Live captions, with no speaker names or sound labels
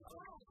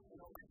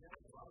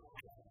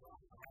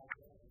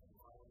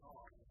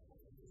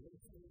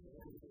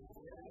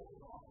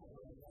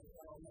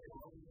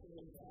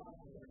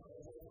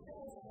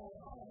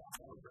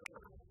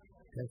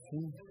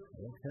Testing.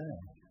 Okay.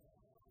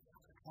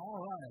 All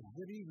right.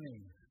 Good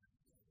evening.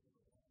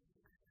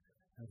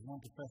 As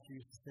one professor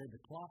used to say, the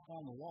clock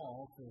on the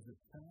wall says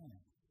it's time.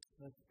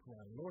 Let's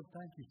pray. Lord,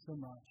 thank you so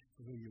much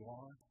for who you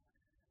are.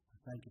 I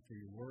thank you for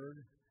your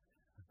word.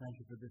 I thank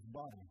you for this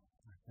body.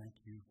 I thank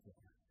you for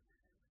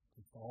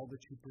just all that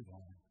you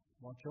provide.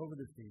 Watch over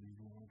this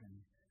evening, Lord, and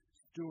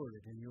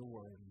steward it in your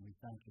word, and we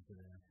thank you for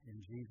that.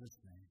 In Jesus'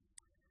 name,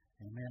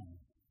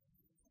 amen.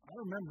 I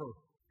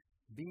remember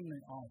being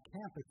on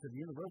campus of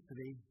the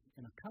university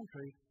in a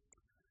country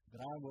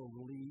that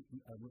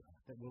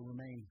that will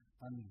remain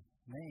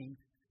unnamed,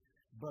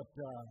 but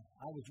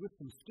I was with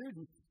some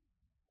students,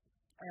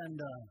 and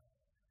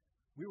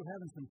we were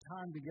having some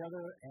time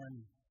together,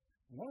 and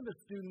one of the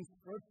students,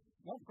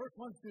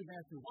 one student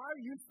asked me, "Why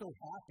are you so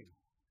happy?"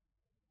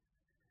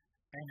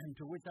 And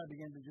to which I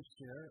began to just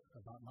share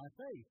about my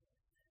faith.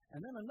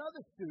 And then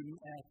another student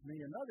asked me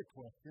another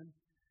question,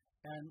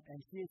 and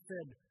she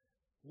said,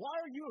 "Why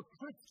are you a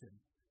Christian?"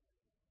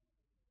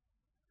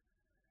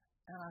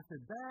 And I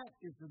said, "That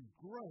is a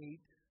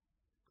great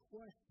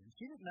question."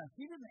 She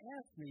didn't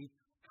ask me,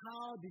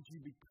 "How did you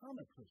become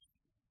a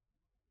Christian?"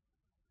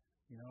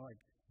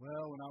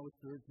 Well, when I was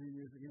 13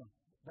 years old,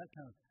 that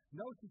kind of.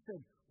 No, she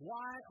said,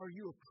 "Why are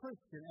you a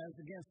Christian as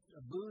against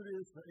a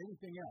Buddhist or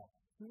anything else?"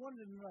 She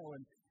wanted to know,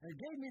 and it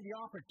gave me the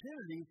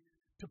opportunity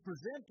to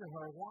present to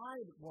her why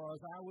it was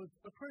I was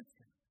a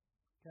Christian.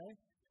 Okay?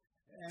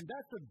 And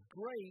that's a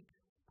great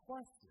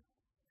question,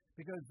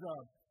 because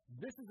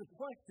this is a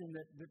question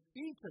that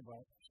each of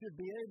us should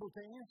be able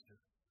to answer.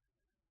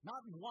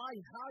 Not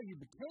how you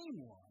became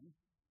one,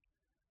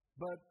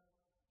 but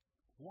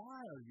why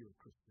are you a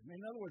Christian? In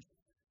other words,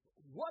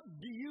 what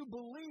do you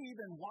believe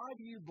and why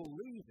do you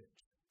believe it?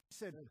 He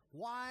said,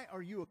 "Why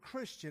are you a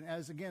Christian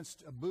as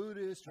against a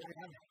Buddhist?" I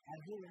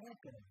hear that.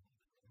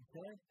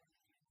 Okay?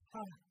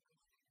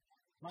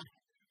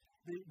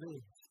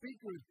 The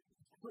speaker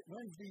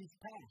Wednesday's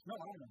past. No,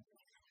 I don't know.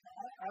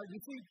 You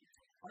see,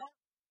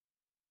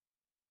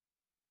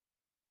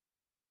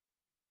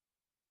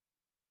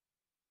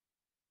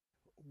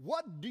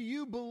 what do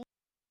you believe?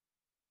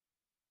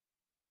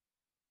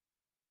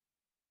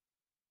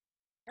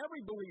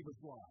 Every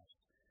believer's life.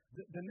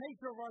 The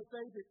nature of our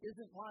faith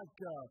isn't like,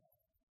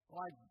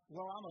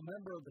 I'm a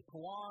member of the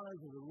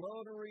Kiwanis or the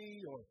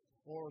Rotary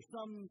or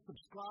some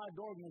subscribed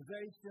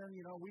organization,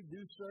 we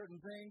do certain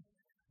things.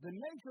 The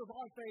nature of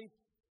our faith,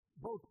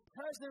 both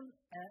present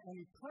and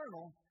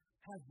eternal,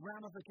 has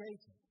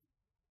ramifications.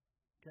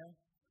 Okay?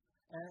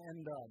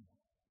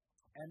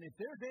 And if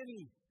there's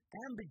any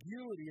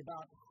ambiguity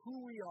about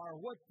who we are,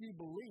 what you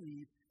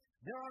believe,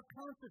 there are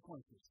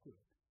consequences to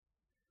it.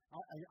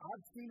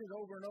 I've seen it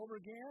over and over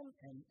again,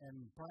 and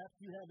perhaps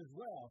you have as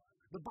well.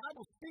 The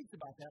Bible speaks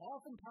about that.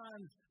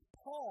 Oftentimes,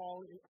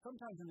 Paul,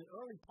 sometimes in the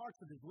early parts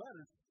of his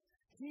letters,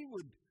 he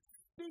would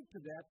speak to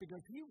that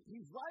because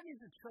he's writing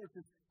to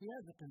churches. He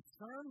has a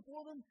concern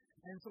for them,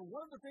 and so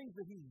one of the things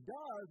that he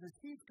does is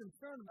he's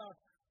concerned about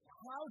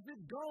how's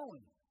it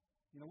going.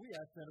 We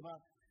ask that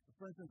about,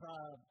 for instance,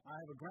 I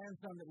have a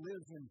grandson that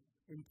lives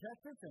in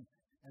Texas,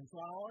 and so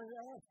I always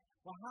ask,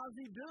 well, how's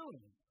he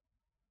doing?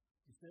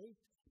 You see?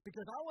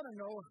 Because I want to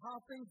know how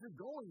things are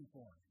going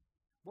for him.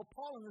 Well,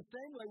 Paul, in the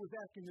same way, was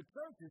asking the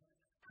churches,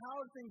 how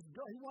are things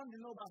going? He wanted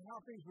to know about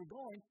how things were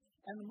going,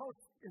 and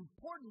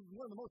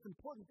one of the most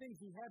important things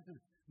he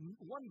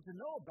wanted to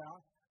know about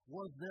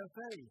was their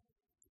faith.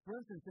 For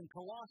instance, in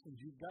Colossians,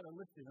 you've got it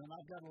listed, and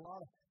I've got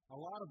a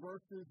lot of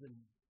verses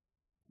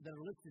that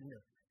are listed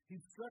here. He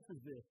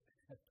stresses this.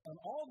 And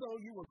although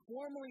you were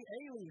formerly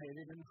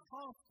alienated and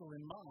hostile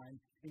in mind,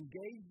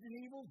 engaged in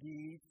evil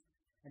deeds,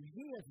 and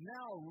he has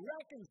now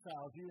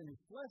reconciled you in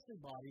his fleshly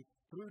body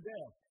through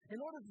death, in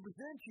order to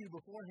present you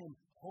before him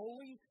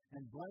holy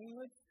and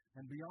blameless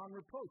and beyond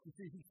reproach. You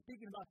see, he's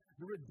speaking about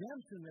the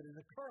redemption that has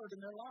occurred in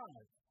their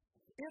lives.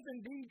 If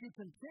indeed you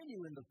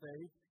continue in the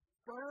faith,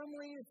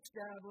 firmly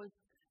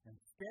established and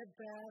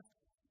steadfast,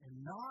 and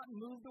not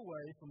moved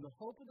away from the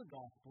hope of the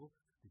gospel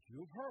that you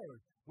have heard,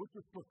 which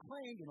was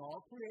proclaimed in all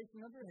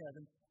creation under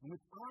heaven, in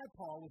which I,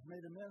 Paul, was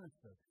made a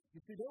minister.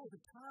 You see, there was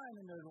a time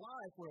in their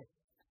life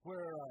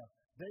where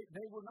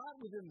they were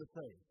not within the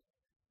faith.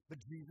 But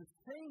Jesus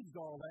changed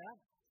all that,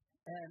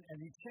 and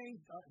he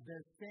changed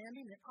their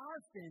standing and our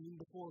standing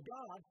before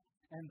God,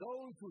 and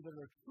those who that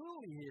are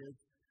truly his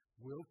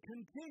will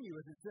continue,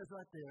 as it says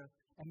right there,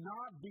 and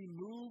not be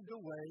moved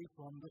away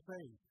from the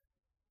faith.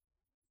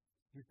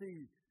 You see,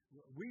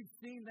 we've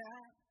seen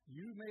that.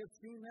 You may have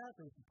seen that.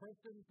 There was a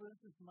person, for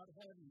instance, who might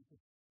have had, and he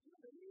said,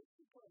 they used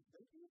to pray.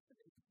 They used to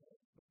be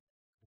faith, but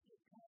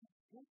it's kind of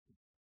guilty.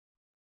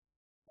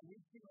 And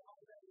we've seen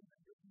all of that in the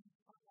business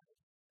side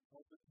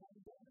of the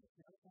pandemic.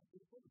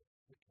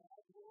 The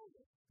casual,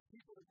 the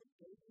people that are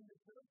facing the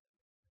church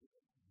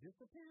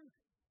disappeared.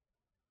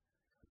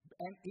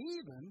 And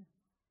even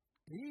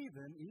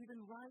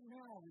right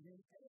now within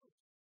church,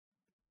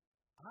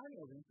 I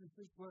know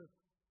instances where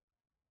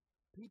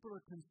people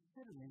are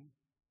considering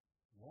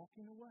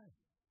walking away.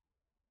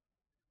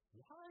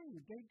 Why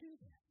would they do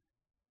that?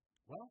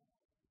 Well,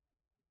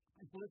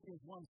 In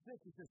Philippians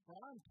 1:6, he says, "For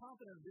I am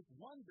confident of this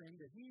one thing,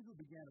 that he who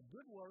began a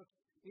good work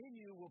in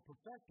you will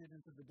perfect it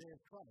until the day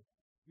of Christ."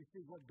 You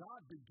see, what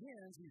God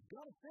begins, he's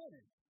going to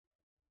finish.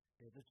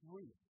 If it's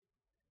real,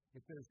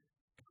 if there's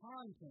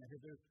content,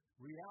 if there's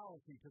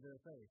reality to their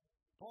faith.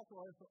 Paul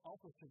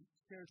also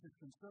shares his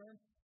concern.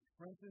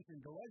 For instance, in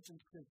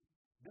Galatians, says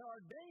there are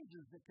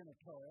dangers that can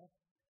occur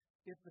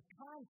if the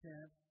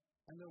content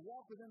and their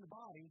walk within the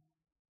body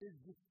is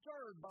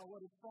disturbed by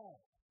what is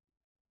false.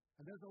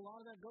 And there's a lot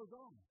of that goes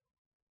on.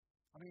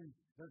 I mean,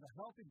 there's a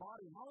healthy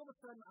body, and all of a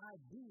sudden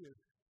ideas,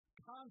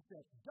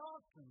 concepts,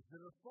 doctrines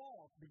that are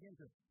false begin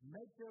to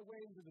make their way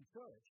into the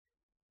church.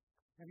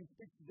 And he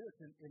speaks to this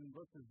in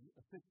verses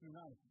 6 through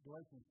 9,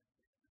 Galatians.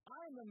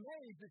 "I am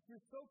amazed that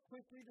you're so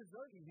quickly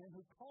deserting him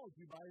who called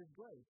you by his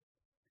grace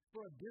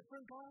for a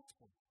different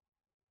gospel."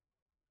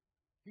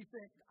 He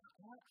said,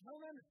 I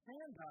don't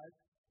understand, guys,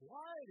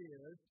 why it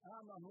is.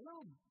 I'm a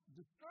little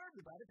disturbed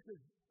about it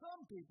because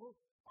some people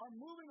are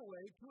moving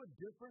away to a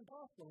different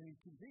gospel. And he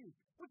continues,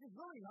 which is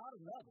really not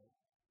another.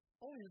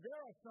 Only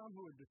there are some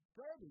who are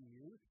disturbing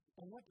you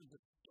and want to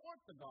distort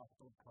the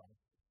gospel of Christ.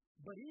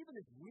 But even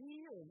if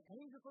we or an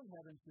angel from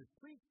heaven should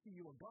preach to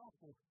you a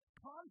gospel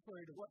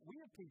contrary to what we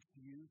have preached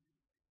to you,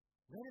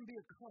 let him be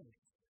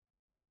accursed.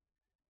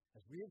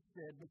 As we have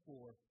said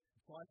before,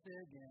 so I say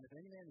again, if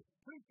any man is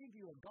preaching to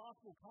you a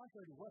gospel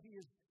contrary to what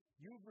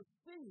you've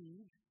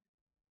received,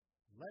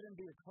 let him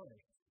be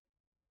accursed.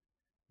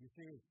 You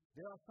see,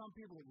 there are some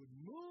people that would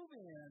move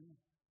in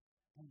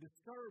and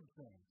disturb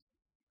things.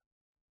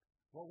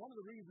 Well, one of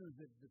the reasons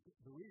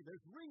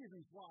there's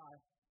reasons why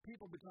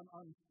people become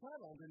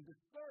unsettled and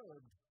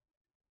disturbed,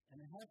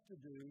 and it has to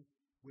do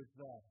with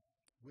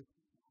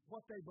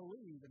what they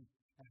believe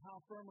and how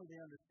firmly they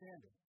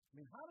understand it. I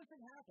mean, how does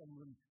it happen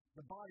when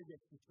the body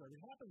gets disturbed?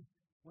 It happens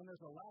when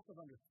there's a lack of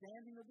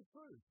understanding of the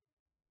truth.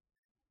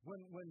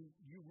 When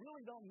you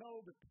really don't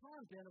know the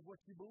content of what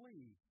you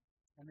believe,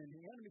 and then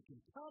the enemy can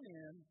come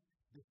in,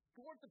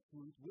 distort the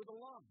truth with a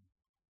lie.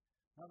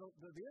 Now,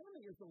 the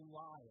enemy is a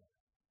liar.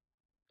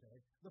 Okay?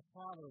 The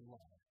father of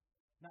lies.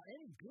 Now,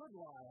 any good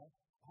liar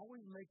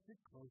always makes it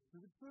close to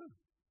the truth.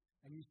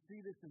 And you see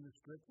this in the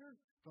Scriptures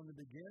from the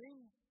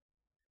beginning,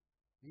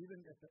 even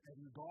in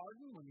the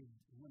garden when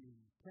he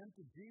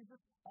tempted Jesus.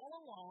 All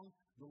along,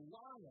 the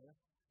liar,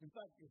 in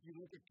fact, if you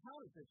look at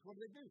counterfeits, what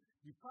do?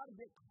 You try to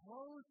get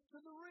close to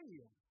the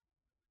real,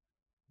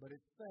 but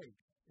it's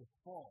fake, it's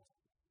false.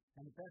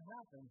 And if that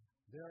happens,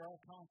 there are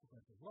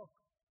consequences. Look,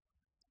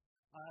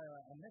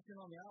 I mentioned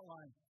on the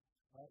outline,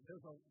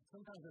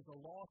 sometimes there's a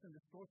loss and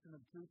distortion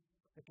of truth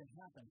that can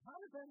happen. How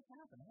does that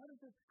happen? How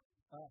does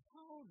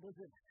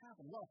it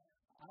happen? Well,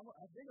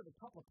 I think of a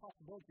couple of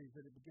possibilities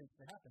that it begins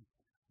to happen.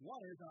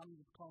 One is, I'm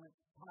just calling it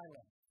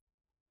highlight.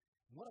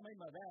 And what I mean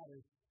by that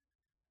is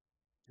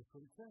just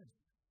what it says.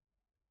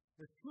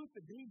 The truth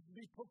that needs to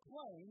be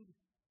proclaimed,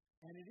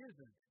 and it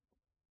isn't.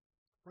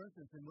 For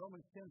instance, in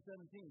Romans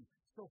 10:17,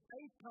 so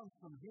faith comes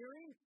from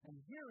hearing, and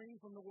hearing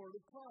from the word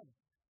of Christ.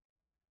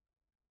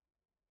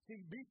 See,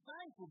 be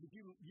thankful that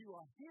you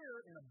are here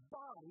in a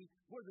body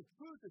where the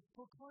truth is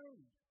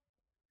proclaimed.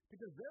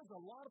 Because there's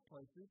a lot of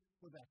places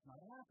where that's not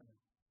happening.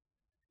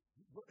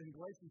 In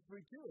Galatians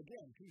 3:2,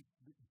 again,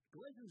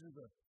 Galatians is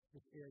to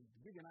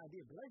give you an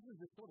idea, Galatians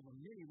is sort of a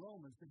mini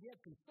Romans, but he had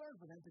concern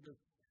for them because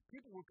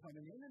people were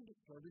coming in and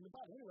disturbing the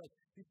body. Anyway,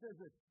 he says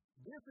that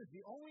this is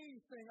the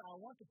only thing I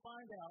want to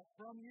find out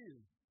from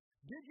you.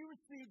 Did you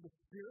receive the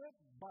Spirit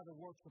by the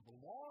works of the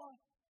law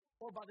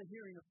or by the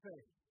hearing of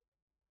faith?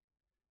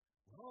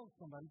 Well,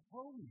 somebody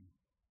told me.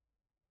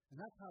 And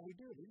that's how we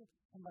do it, isn't it?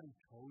 Somebody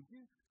told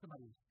you,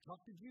 somebody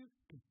instructed you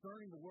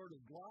concerning the Word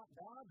of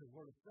God, the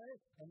Word of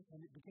faith, and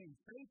it became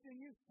faith in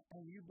you,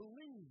 and you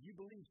believed. You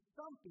believed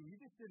something. You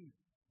just didn't,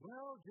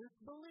 just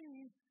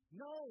believe.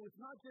 No,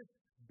 it's not just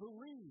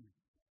believe.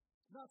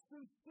 It's not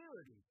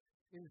sincerity.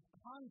 It's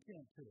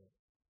content to it.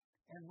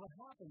 And what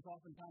happens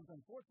oftentimes,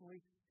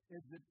 unfortunately,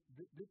 is that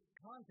this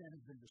content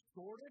has been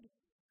distorted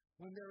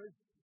when there is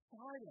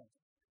silence.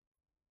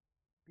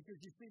 Because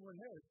you see, when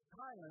there is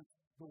silence,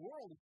 the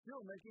world is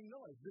still making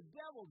noise. The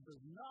devil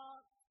does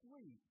not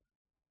sleep.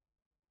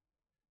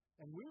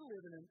 And we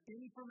live in an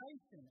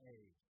information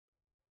age.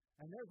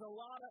 And there's a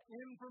lot of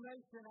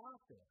information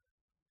out there.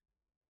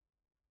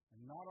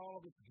 And not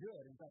all of it's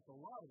good. In fact, a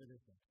lot of it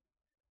isn't.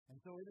 And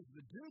so it is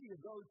the duty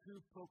of those who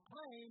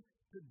proclaim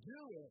to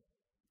do it,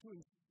 to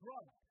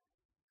instruct.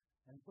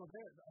 And so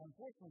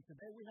unfortunately,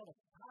 today we have a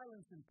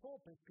silence in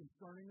pulpits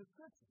concerning the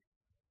Scripture.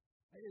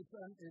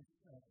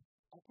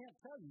 I can't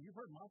tell you, you've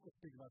heard Michael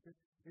speak about this.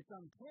 It's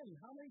uncanny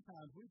how many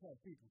times we've had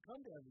people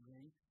come to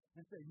Evergreen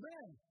and say,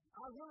 man,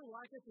 I really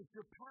like it that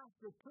your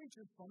pastor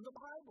preaches from the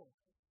Bible.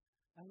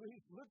 And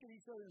we look at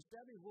each other and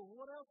say, well,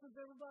 what else is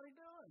everybody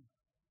doing?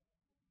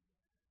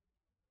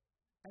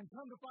 And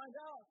come to find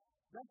out,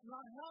 that's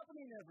not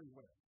happening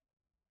everywhere.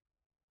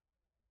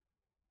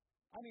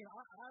 I mean,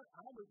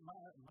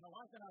 my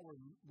wife and I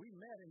we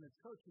met in the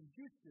church in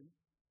Houston,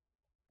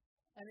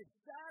 and it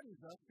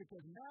saddens us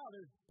because now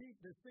there's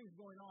things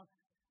going on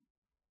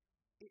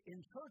in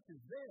churches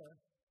there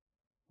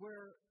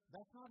where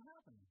that's not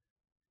happening.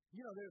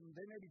 You know,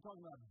 they may be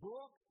talking about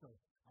books or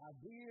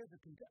ideas or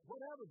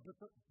whatever, but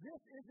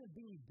this isn't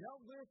being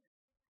dealt with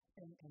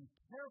and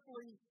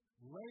carefully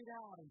laid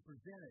out and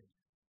presented.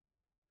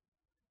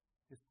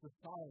 It's the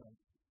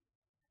silence.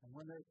 And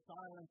when there's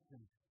silence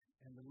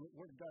and the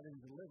Word of God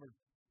is delivered,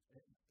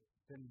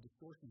 then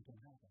distortion can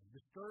happen.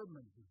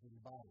 Disturbances in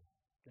the body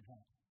can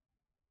happen.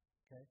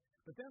 Okay?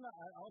 But then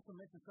I also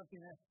mentioned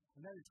something else,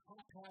 and that is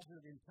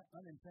haphazard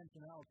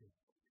unintentionality.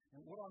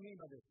 And what do I mean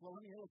by this? Well,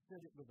 let me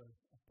illustrate it with a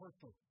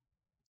personal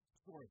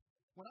story.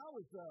 When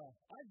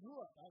I grew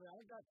up, I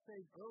got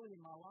saved early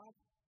in my life,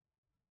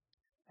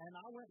 and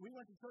we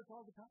went to church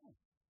all the time.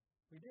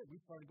 We did. We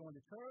started going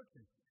to church,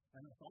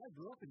 and so I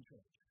grew up in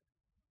church.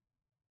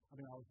 I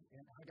mean,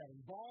 I got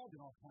involved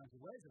in all kinds of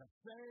ways, and I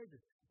saved,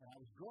 and I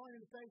was growing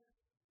in the faith.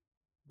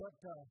 But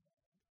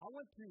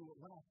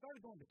when I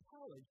started going to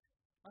college,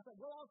 I thought,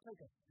 well,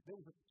 there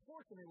was a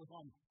portion that was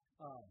on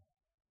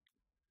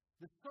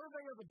the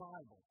survey of the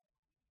Bible.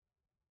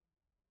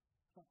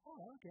 I thought, oh,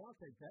 okay, I'll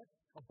take that.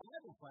 A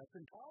Bible class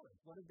in college,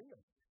 what a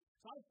deal.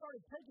 So I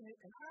started taking it,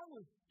 and I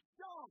was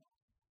shocked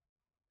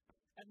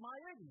at my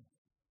ignorance.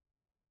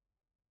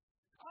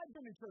 I'd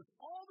been in church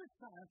all this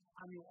time.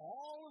 I knew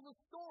all of the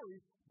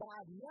stories,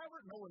 but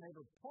no one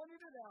ever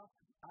pointed it out.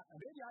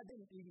 Maybe I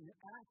didn't even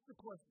ask the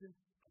question,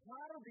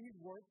 how do these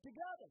work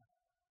together?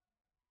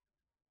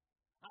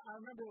 I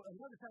remember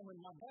another time when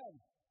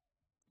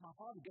my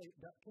father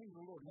came to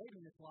the Lord late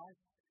in his life,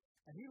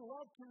 and he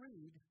loved to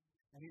read,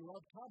 and he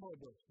loved cowboy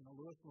books,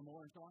 Lewis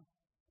Lamore and so on.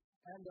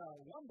 And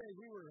one day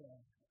we were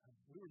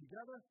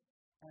together,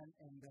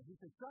 and he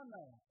said, son,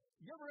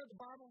 you ever read the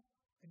Bible?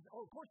 And he said,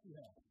 oh, of course you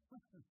have.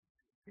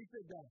 He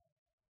said,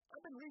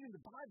 I've been reading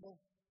the Bible,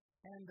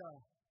 and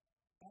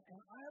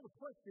I have a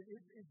question.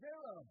 Is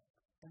there a...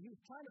 And he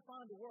was trying to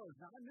find the words.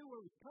 Now, I knew where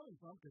it was coming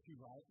from because he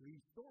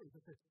reads stories.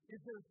 I said,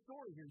 is there a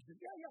story here? He said,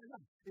 yeah.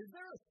 Is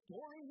there a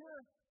story here?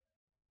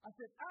 I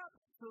said,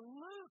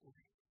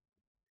 absolutely.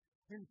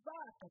 In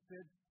fact, I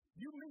said,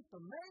 you meet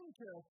the main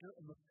character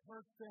in the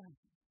first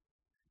sentence.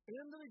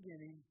 In the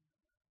beginning,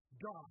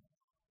 God.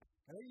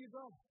 There you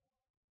go.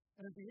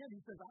 And at the end,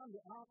 he says, I'm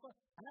the Alpha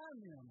and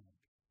the Omega.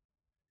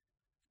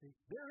 See,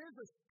 there is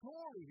a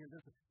story here.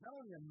 There's not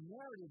only a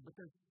narrative, but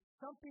there's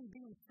something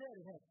being said.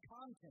 It has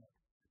content.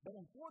 But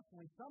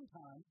unfortunately,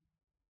 sometimes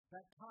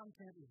that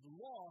content is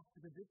lost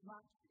because it's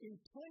not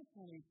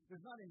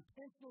there's not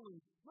intentional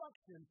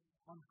instruction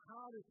on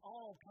how this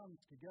all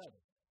comes together.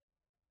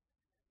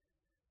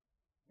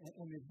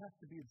 And it has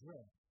to be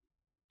addressed.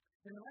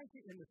 In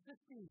the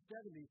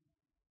 1670s,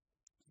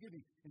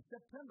 in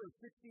September of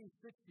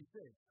 1666,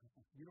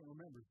 you don't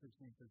remember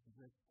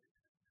 1666,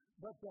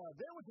 but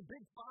there was a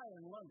big fire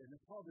in London.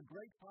 It's called the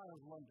Great Fire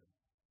of London.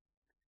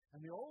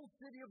 And the old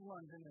city of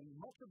London, and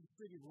much of the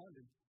city of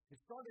London, it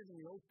started in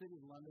the old city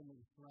of London. It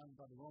was surrounded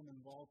by the Roman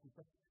walls and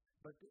stuff.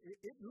 But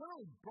it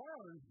literally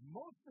burned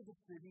most of the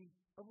city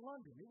of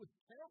London. It was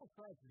a terrible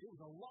tragedy. It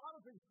was a lot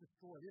of things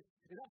destroyed.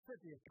 It upset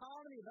the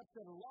economy. It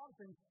upset a lot of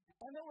things.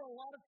 And there were a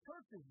lot of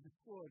churches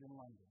destroyed in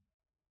London.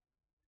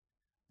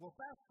 Well,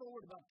 fast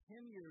forward about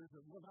 10 years,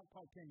 well, not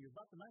quite 10 years,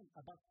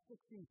 about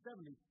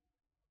 1670.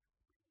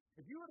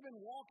 If you would have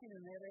been walking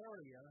in that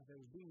area that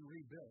was being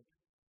rebuilt,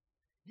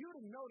 you would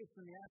have noticed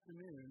in the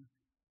afternoon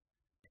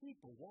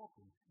people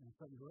walking in a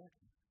certain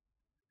direction.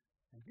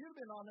 And if you've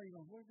been on there, you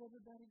go, where's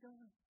everybody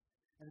going?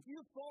 And if you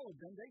followed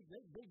them,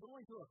 they're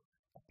going to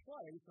a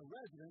place, a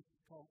residence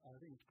called, I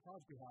think it's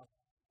Crosby House,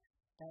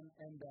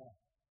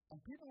 and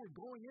people were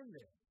going in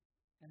there.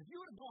 And if you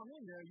would have gone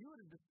in there, you would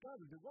have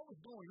discovered that what was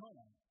going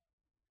on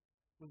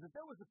was that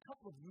there was a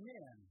couple of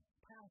men,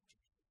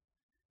 pastors,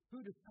 who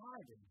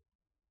decided,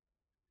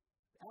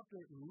 after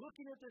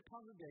looking at their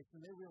congregation,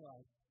 they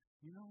realized,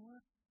 you know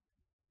what?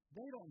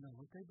 They don't know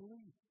what they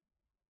believe.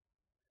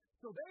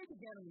 So they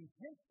began an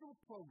intentional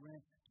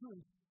program to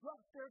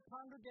instruct their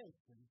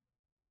congregation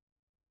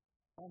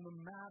on the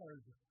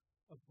matters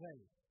of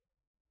faith.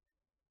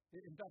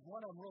 In fact,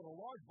 one of them wrote a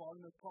large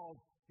volume that's called,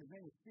 his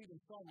name is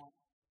Stephen Sarmont.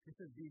 It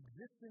says, The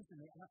Existence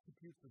and the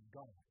Attributes of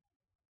God.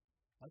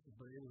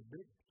 It was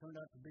big. It turned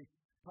out to be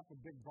a couple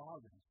of big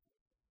volumes.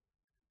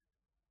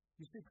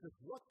 You see, because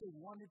what they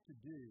wanted to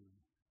do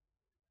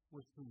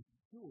was to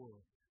ensure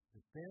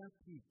that their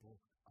people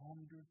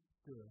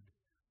understood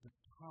the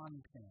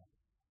content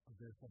of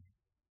their faith.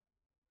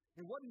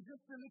 It wasn't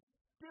just an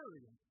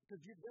experience,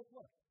 because guess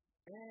what?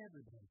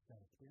 Everybody's got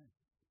experience.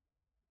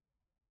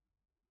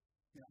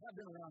 I've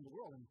been around the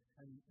world,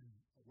 and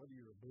whether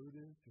you're a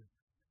Buddhist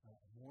or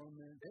a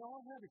Mormon, they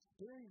all have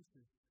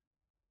experiences.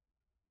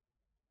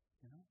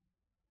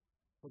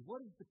 But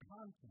what is the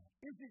content?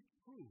 Is it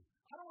true?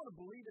 I don't want to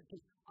believe it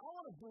because I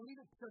want to believe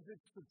it because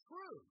it's the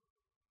truth.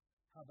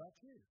 How about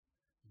you?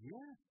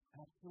 Yes,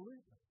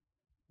 absolutely.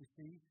 You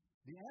see,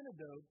 the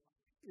antidote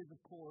is, of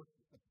course,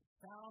 a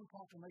sound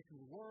proclamation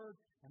of the Word,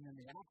 and then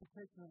the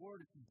application of the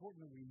Word. It's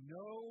important that we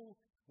know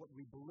what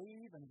we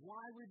believe and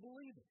why we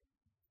believe it.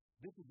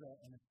 This is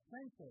an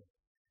essential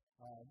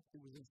It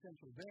was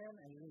essential then,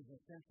 and it is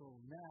essential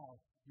now.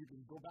 You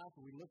can go back,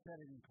 and we looked at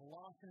it in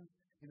Colossians,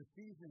 in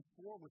Ephesians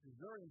 4, which is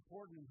very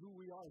important in who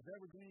we are as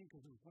Evergreen,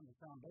 because it was one of the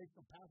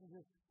foundational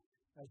passages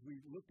as we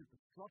looked at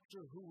the structure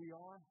of who we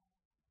are.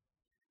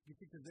 You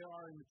see, because there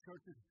are in the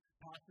churches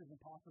pastors and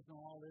apostles and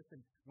all this,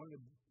 and one of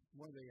the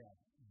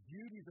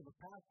beauties of a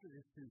pastor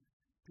is to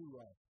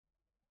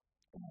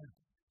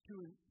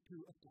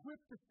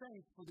equip the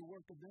saints for the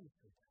work of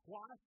ministry.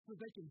 Why? So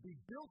they can be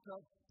built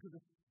up to the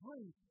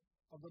strength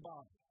of the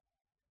body.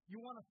 You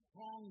want a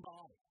strong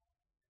body,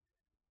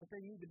 but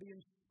they need to be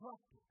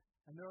instructed,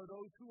 and there are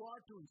those who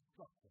are to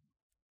instruct them.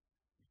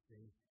 You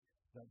see,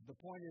 the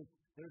point is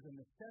there's a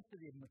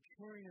necessity of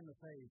maturing in the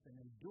faith and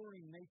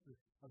enduring nature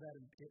of that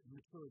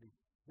maturity.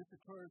 This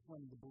occurs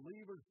when the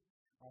believers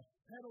are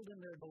settled in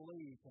their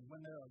belief and when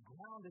they are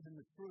grounded in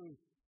the truth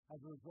as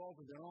a result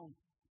of their own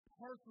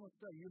personal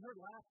study. You heard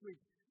last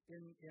week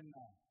in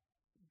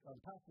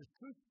Pastor's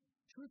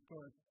Truth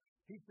Course,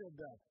 he said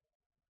that,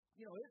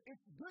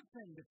 it's a good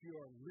thing that you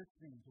are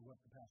listening to what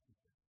the pastor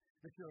says,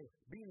 that you're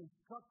being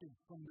instructed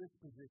from this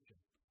position.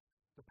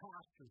 The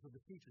pastors or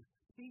the teachers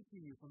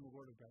teaching you from the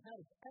Word of God. That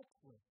is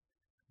excellent.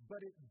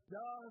 But it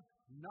does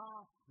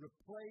not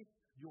replace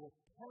your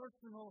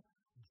personal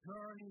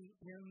journey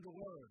in the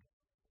Word.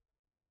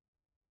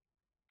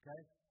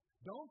 Okay?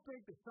 Don't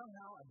think that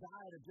somehow a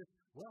diet of just,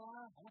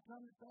 I'll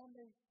come to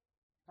Sunday.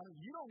 I mean,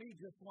 you don't eat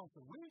just once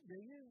a week, do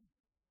you?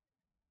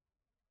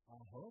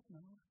 I hope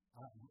not.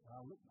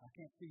 I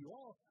can't see you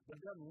all, but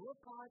it doesn't look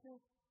like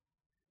it.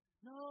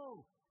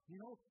 No. We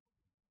are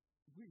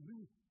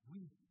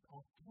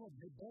fed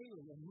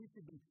daily, and we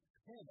should be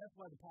fed. That's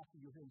why the pastor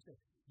you'll hear him say,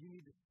 you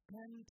need to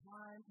spend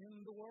time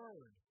in the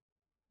Word.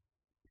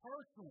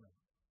 Personally.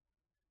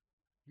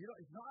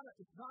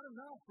 It's not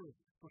enough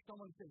for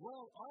someone to say,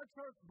 our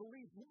church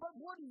believes, but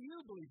what do you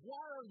believe?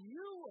 Why are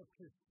you a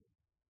Christian?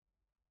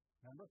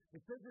 Remember?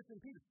 It says this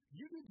in Peter.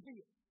 You need to be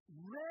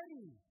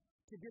ready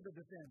to give a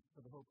defense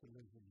for the hope that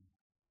lives in you.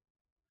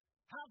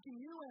 How can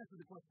you answer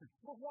the question,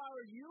 why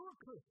are you a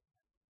Christian?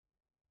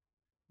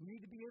 You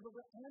need to be able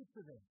to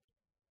answer them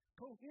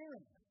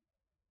coherently.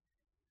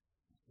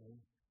 Okay?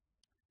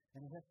 And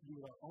it has to do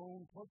with our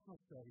own personal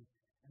study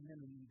and then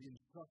in the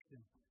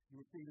instruction. You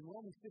will see in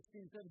Romans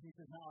 16:17 he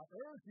says, now I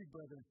urge you,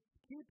 brethren,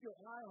 keep your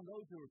eye on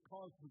those who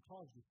cause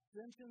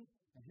dissensions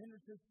and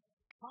hindrances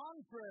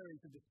contrary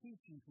to the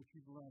teachings which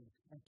you've learned,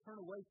 and turn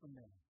away from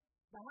them.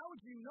 Now, how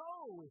would you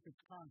know if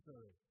it's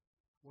contrary?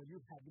 Well,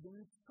 you've had to be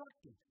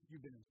instructed.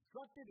 You've been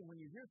instructed, and when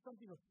you hear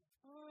something, this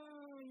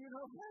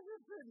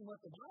isn't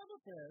what the Bible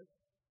says.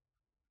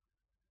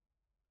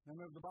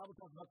 Remember, the Bible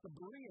talks about the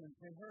Bereans.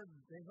 They heard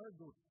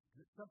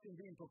something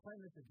being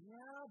proclaimed. They said,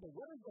 but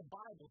what does the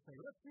Bible say?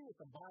 Let's see what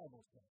the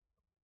Bible says.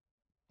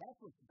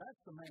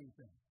 That's the main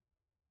thing.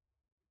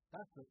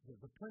 That's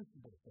the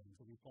principal thing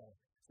that we call.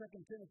 2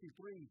 Timothy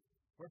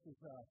 3, verses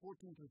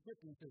 14 through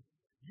 15 says,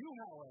 you,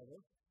 however,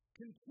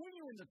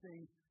 continue in the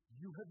things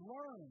you have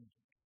learned.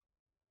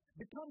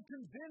 Become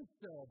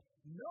convinced of,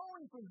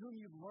 knowing from whom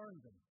you've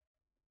learned them.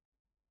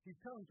 He's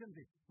telling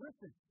Timothy,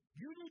 listen,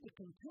 you need to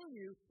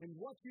continue in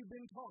what you've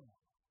been taught.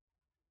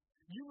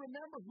 You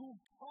remember who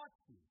taught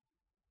you.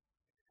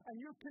 And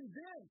you're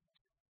convinced,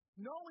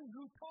 knowing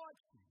who taught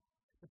you.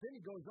 But then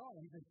he goes on,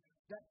 he says,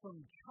 that from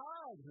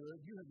childhood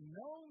you have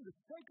known the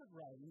sacred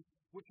writings,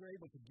 which are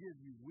able to give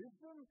you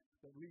wisdom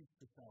that leads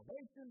to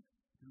salvation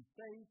through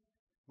faith,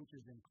 which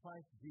is in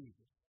Christ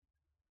Jesus.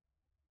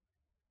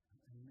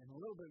 And in a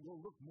little bit,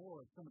 we'll look more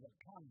at some of that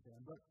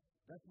content, but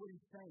that's what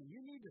he's saying.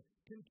 You need to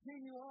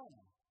continue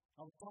on.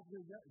 I was talking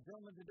to a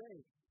gentleman today,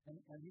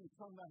 and he was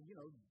talking about,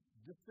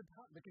 just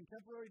the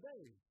contemporary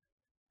days.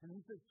 And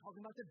he says,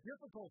 talking about the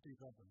difficulties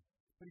of them.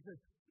 But he says,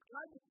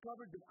 I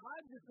discovered that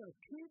I'm just going to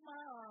keep my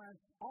eyes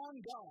on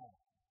God.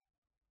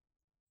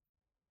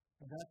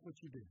 And that's what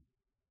you do.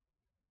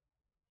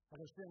 I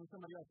was saying to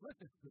somebody else,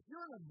 listen, if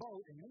you're in a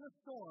boat and in a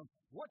storm,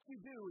 what you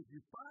do is you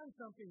find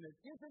something that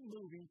isn't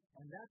moving,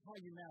 and that's how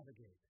you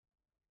navigate.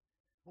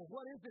 Well,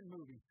 what isn't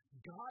moving?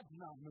 God's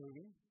not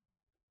moving.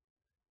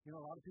 A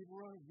lot of people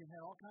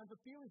have all kinds of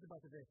feelings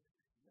about the day.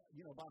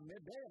 About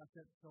midday, I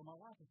said to my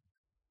wife,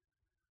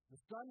 the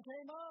sun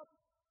came up.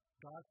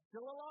 God's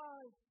still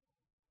alive.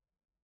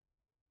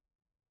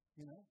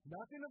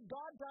 Nothing of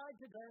God died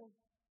today.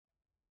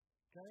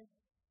 Okay?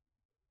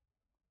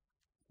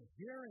 So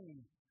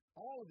hearing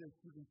all of this,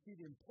 you can see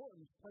the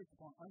importance placed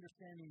upon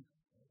understanding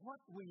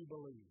what we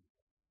believe.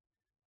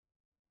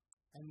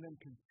 And then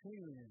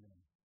continuing in them.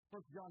 1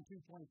 John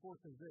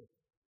 2:24 says this,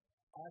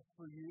 as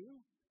for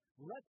you,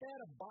 let that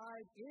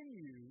abide in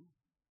you,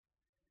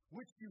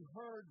 which you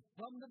heard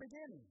from the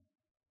beginning.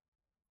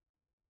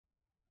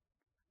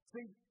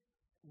 See,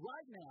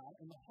 right now,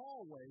 in the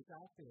hallways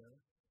out there,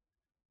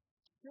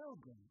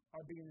 children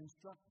are being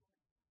instructed.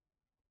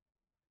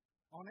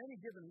 On any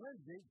given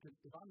Wednesday,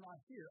 if I'm not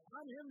here,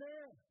 I'm in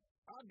there.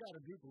 I've got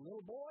a group of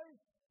little boys,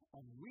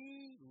 and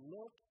we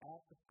look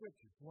at the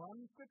Scriptures, one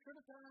Scripture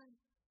at a time.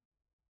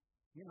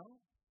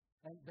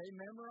 And they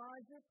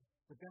memorize it,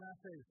 but then I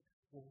say,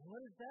 well,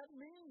 what does that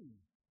mean?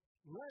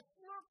 Let's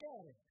look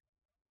at it.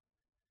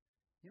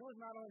 You know,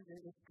 it's not only,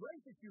 it's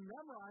great that you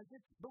memorize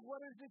it, but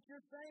what is it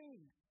you're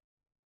saying?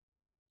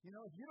 You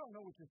know, if you don't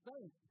know what you're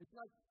saying, it's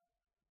like,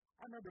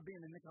 I remember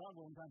being in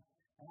Nicaragua one time,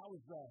 and I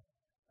was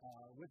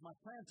with my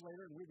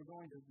translator, and we were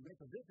going to make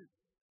a visit.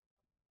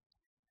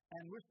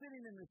 And we're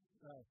sitting in this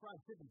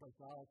fried chicken place.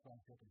 I like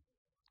fried chicken.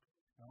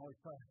 I always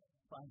try to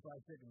find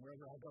fried chicken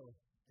wherever I go.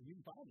 And you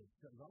can find it,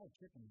 because I like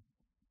chicken.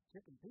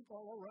 People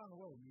all around the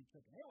world eat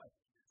chicken. Anyway,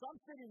 so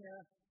I'm sitting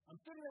there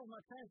with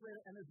my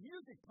translator, and there's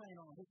music playing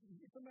on.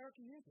 It's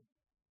American music.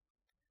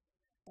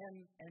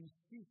 And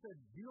she said,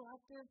 "Do you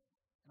like this?"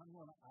 And I'm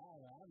going,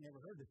 I've never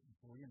heard this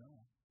before, you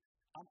know.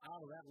 I'm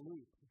out of that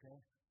loop, okay?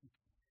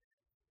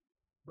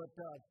 But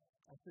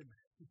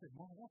she said,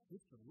 "Mom, that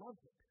sister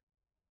loves it."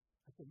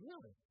 I said,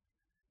 "Really?"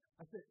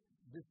 I said,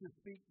 "Does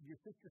your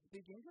sister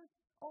speak English?"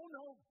 "Oh,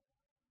 no.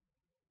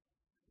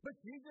 But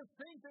she just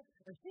sings it,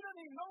 and she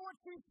doesn't even know what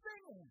she's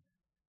singing."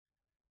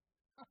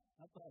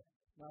 I thought,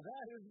 now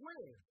that is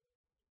weird.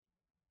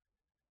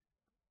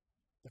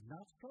 But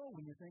not so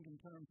when you think in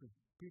terms of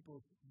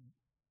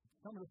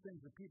some of the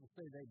things that people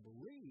say they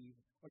believe,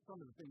 or some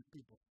of the things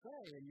people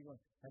say, and you go,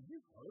 have you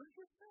heard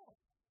yourself?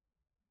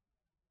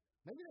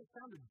 Maybe that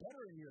sounded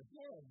better in your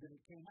head than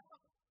it came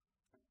out.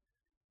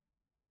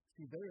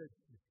 See,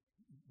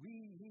 we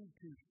need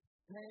to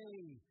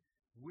stay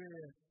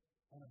with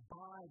and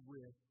abide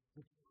with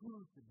the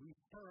truth that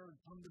we've heard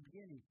from the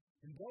beginning.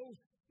 And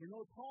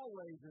those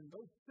hallways and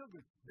those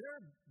sugars,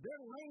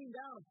 they're laying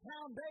down a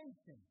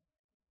foundation.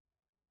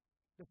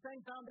 The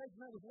same foundation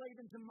that was laid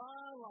into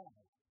my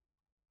life.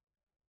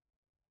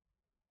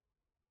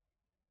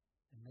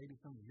 And maybe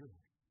some of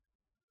yours.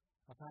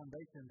 A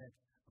foundation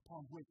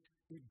upon which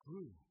it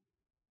grew.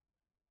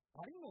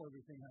 I didn't know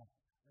everything.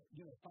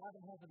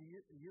 5.5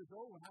 years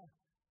old when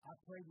I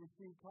prayed with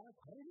Steve Christ,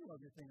 I didn't know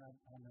everything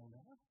I know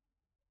now.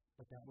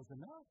 But that was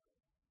enough.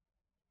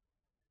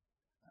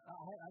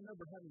 I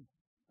remember having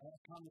a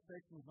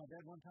conversation with my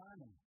dad one time,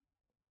 and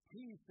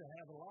he used to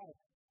have a lot of,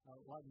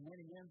 like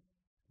many men,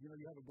 you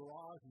have a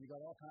garage and you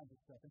got all kinds of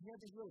stuff. And he had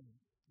these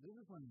this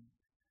is when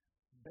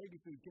baby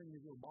food came in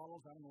these little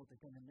bottles. I don't know what they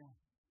come in now.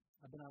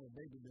 I've been out of the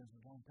baby business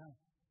a long time.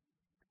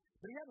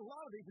 But he had a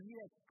lot of these, and he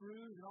had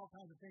screws and all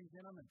kinds of things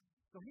in them. And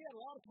so he had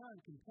a lot of kinds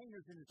of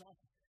containers in his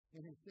office.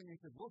 In his thing, he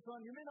said, "Well, son,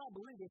 you may not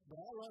believe this,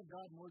 but I love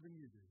God more than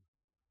you do."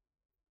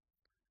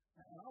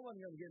 And I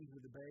wasn't going to get into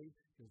the debate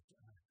because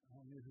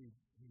I knew he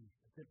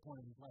at that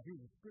point in his life he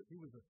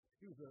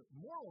was a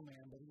moral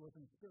man, but he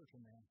wasn't a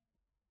spiritual man.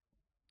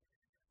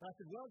 But I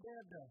said, "Well,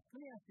 Dad, let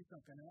me ask you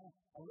something." And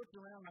I looked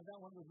around, I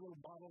got one of those little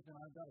bottles, and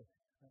I've got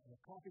a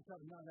coffee cup,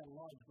 and now I got a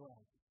large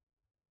glass.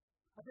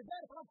 I said,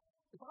 "Dad,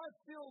 if I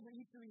filled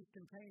each of these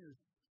containers,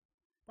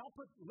 if I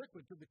put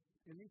liquid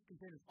in these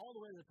containers all the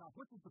way to the top,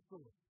 which is the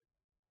fullest?"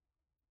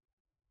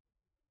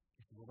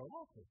 He said, "Well, they're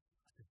all full."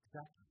 I said,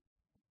 "Exactly."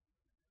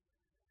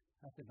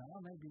 I said, "Now,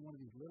 I may be one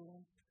of these little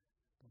ones,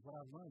 but what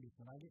I've learned is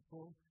when I get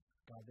full,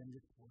 God then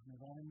just pours me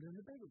on into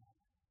the bigger one."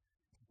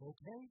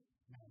 Okay,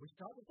 now we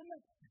start with the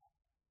next step.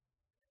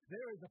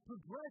 There is a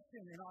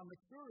progression in our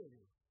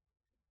maturity.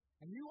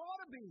 And you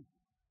ought to be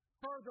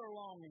further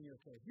along in your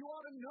faith. You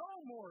ought to know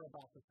more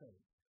about the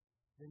faith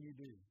than you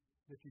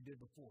did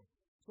before.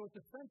 So it's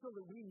essential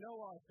that we know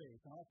our faith,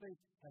 and our faith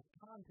has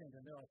content,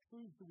 and there are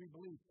truths that we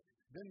believe.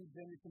 Then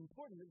it's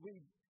important that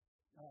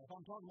if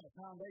I'm talking about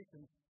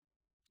foundations,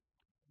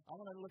 I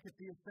want to look at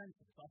the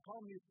essentials. I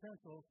call them the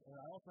essentials, and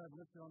I also have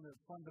listed on the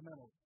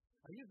fundamentals.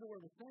 I use the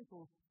word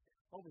essentials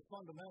over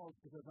fundamentals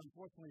because,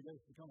 unfortunately,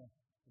 there's become a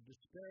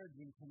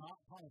disparaging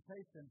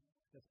connotation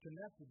that's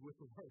connected with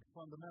the word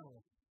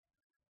fundamentals.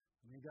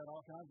 And you've got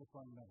all kinds of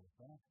fundamentals,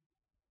 right?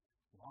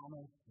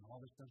 Islamists and all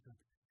this stuff.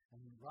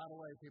 And right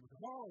away people say,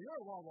 "Oh,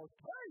 you're one of those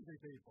crazy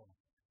people."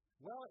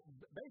 Well,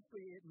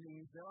 basically it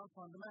means there are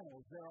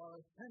fundamentals, there are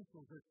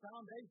essentials, there's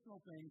foundational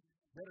things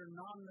that are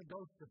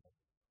non-negotiable,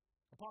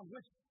 upon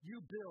which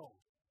you build.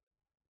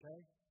 Okay?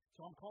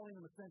 So I'm calling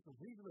them essentials.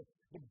 These are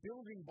the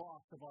building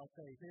blocks of our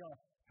faith. They are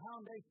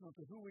foundational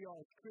to who we are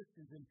as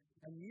Christians.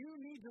 And you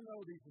need to know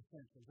these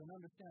essentials and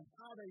understand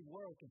how they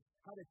work and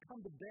how they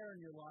come to bear in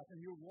your life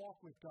and your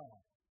walk with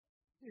God.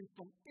 It's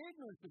from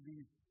ignorance of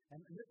these and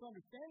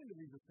misunderstanding of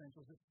these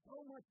essentials that so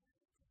much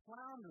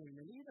floundering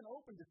and even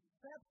open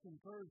deception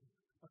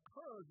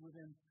occurs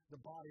within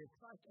the body of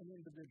Christ and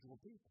individual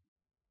people.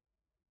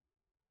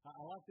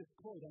 I like this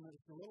quote. I know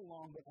it's a little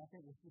long, but I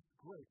think it's just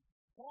great.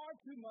 Far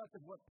too much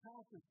of what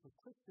passes for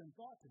Christian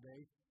thought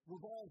today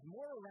revolves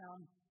more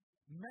around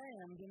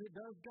man than it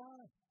does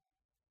God.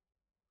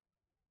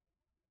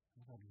 I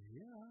thought,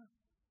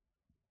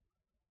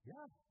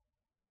 yeah.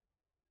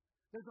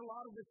 There's a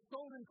lot of this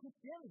sold in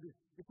Christianity.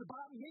 It's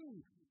about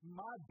me,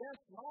 my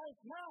best life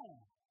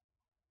now,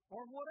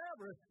 or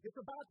whatever. It's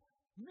about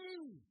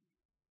me.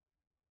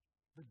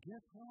 But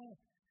guess what?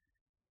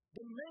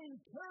 The main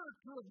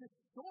character of this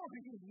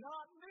story is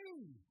not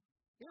me.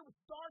 It was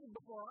started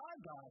before I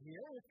got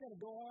here. It's going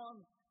to go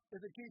on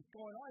as it keeps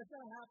going on. It's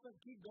going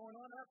to keep going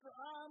on after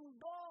I'm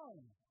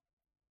gone.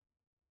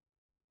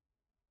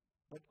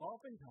 But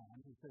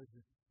oftentimes, it said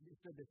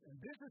this, and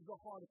this is the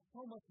heart of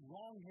so much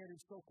wrong-headed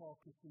so-called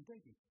Christian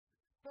thinking.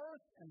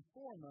 First and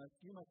foremost,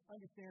 you must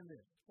understand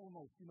this.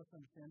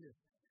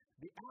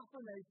 The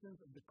affirmations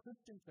of the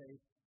Christian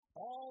faith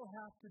all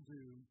have to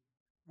do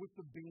with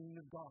the being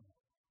of God.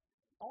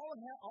 All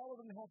of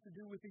them have to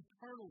do with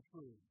eternal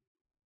truth.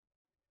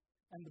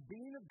 And the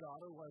being of God,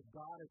 or as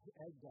God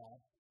as God,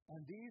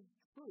 and these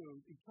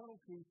truths, eternal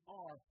truths,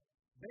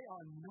 they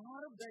are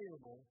not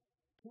available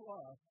to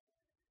us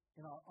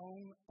in our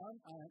own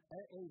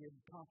unaided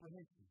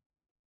comprehension.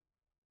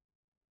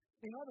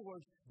 In other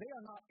words,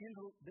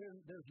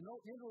 there's no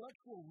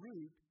intellectual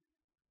root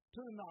to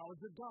the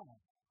knowledge of God.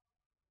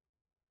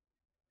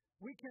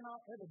 We cannot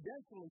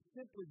evidentially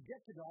simply get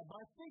to God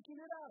by thinking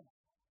it out.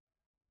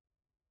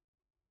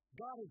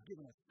 God has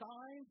given us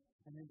signs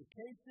and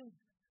indications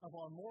of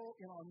our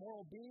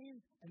moral being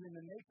and in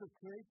the nature of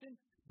creation,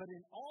 but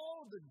in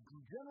all the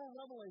general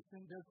revelation,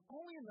 there's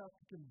only enough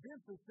to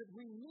convince us that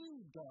we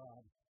need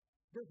God.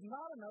 There's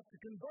not enough to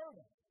convert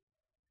us.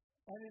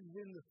 And it is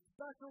in the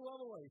special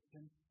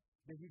revelation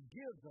that He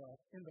gives us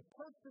in the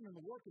person and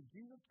the work of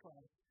Jesus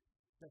Christ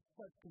that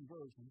such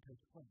conversion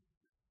takes place.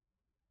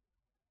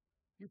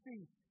 You see,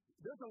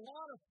 there's a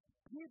lot of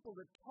people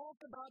that talk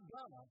about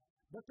God,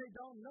 but they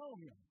don't know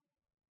Him.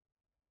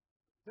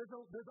 There's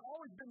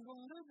always been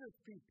religious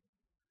people.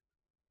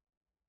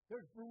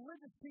 There's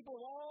religious people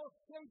of all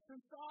shapes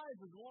and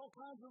sizes, of all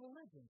kinds of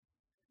religions.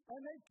 And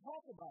they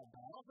talk about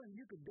God. Often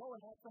you could go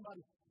and ask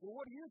somebody, well,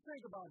 what do you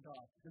think about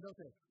God? And they'll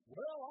say,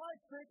 well, I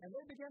think, and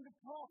they begin to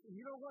talk. And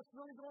you know what's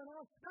really going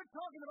on? They're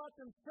talking about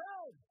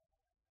themselves.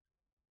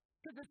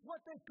 Because it's what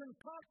they've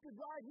concocted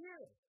right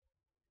here.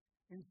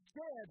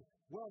 Instead,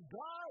 well,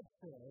 God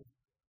says,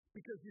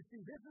 because you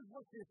see, this is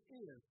what this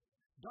is.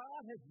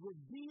 God has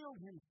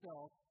revealed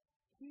Himself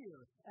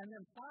here. And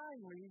then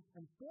finally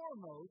and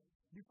foremost,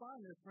 you find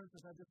this, for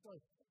instance, I just said,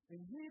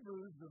 in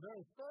Hebrews, the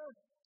very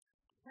first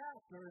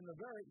chapter, in the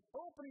very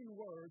opening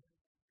words,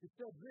 it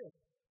says this.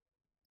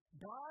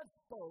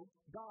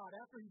 God,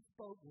 after He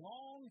spoke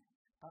long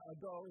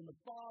ago in the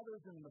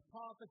fathers and in the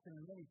prophets and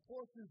in many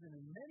portions and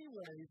in many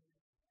ways,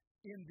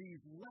 in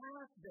these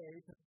last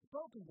days has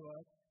spoken to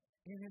us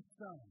in His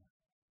Son.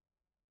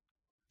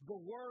 The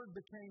Word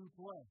became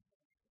flesh.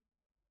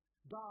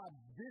 God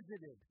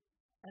visited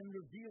and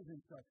revealed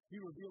Himself. He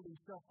revealed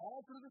Himself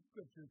all through the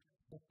Scriptures,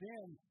 but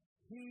then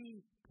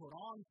He put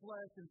on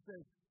flesh and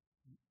says,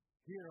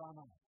 here am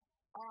I.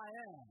 I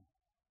am.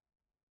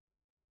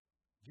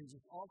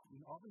 Jesus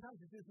oftentimes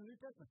He says in the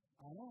New Testament,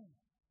 I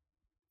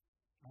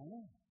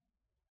am.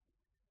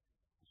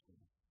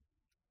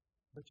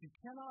 But you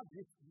cannot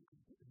just,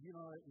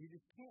 you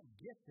just can't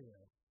get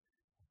there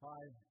by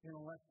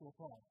intellectual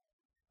thought.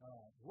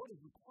 What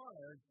is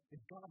required is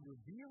God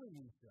revealing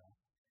Himself,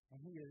 and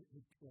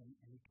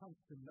He comes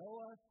to know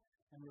us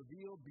and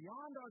reveal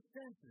beyond our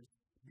senses,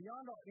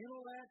 beyond our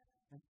intellect,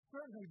 and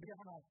certainly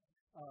beyond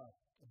our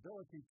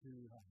ability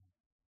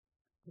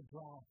to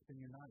grasp and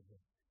unite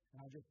with. And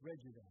I just read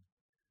you that.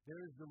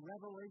 There is the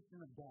revelation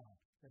of God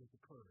that has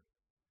occurred.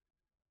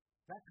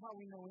 That's how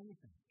we know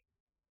anything.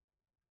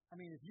 I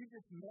mean, if you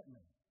just met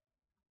me,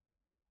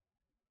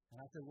 and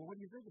I said, well, what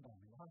do you think about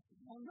me? Well, I said,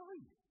 I know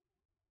you.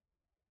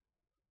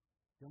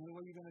 The only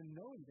way you're going to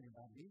know anything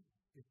about me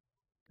is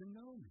to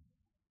know me.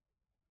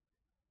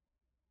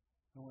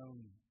 Well,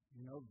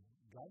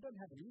 God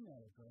doesn't have an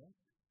email address.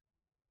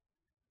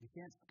 You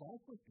can't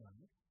Skype with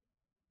God.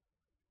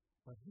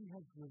 But He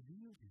has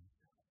revealed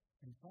Himself.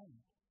 In fact,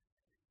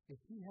 if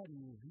He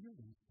hadn't revealed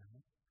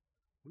Himself,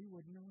 we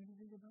wouldn't know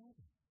anything about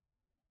Him.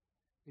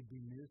 It'd be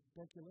mere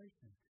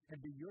speculation.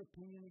 It'd be your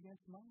opinion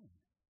against mine.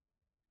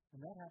 And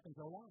that happens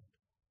a lot.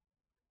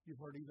 You've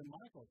heard even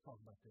Michael talk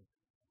about this.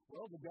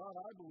 Well, the God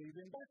I believe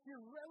in, that's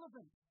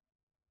irrelevant.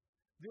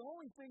 The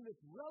only thing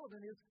that's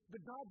relevant is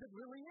the God that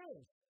really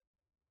is.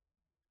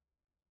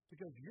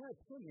 Because your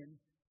opinion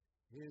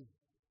is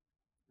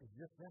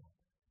just that.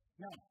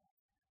 Now,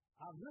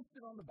 I've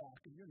listed on the back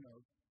of your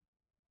notes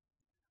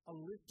a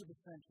list of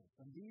essentials,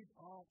 and these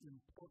are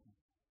important,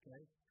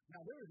 okay?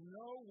 Now, there is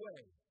no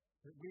way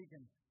that we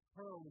can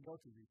thoroughly go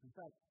through these. In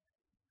fact,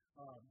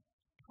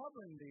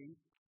 covering these,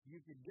 you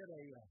could get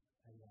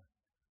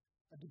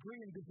a degree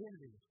in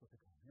divinity, is what they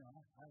call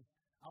it.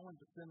 I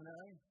went to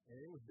seminary, and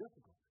it was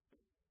difficult.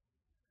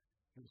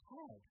 It was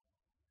hard.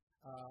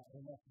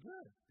 And that's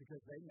good,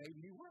 because they made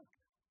me work.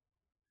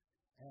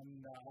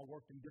 And I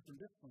worked in different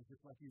disciplines,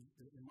 just like you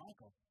in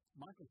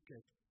Michael's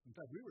case. In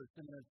fact, we were at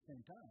seminary at the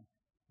same time.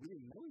 We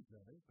didn't know each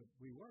other, but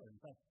we were. In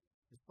fact,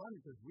 it's funny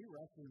because we were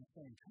actually in the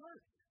same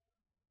church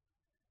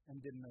and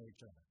didn't know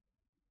each other.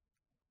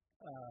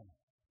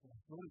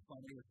 What's really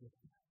funny is that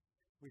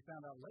we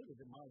found out later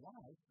that my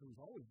wife, who's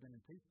always been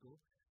in preschool,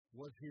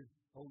 was his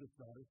oldest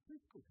daughter's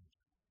preschool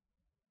teacher.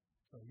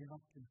 So, and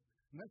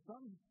that's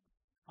something.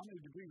 How many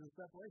degrees of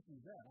separation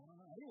is that? I don't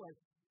know. Anyway,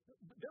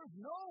 there's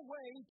no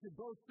way to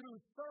go through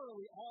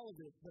thoroughly all of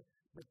this, but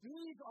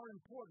these are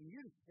important.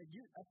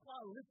 That's why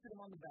I listed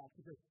them on the back,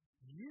 because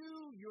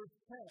you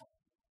yourself,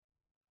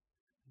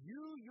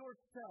 You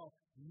yourself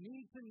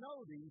need to know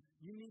these.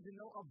 You need to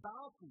know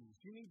about these.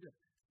 You need to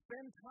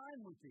spend time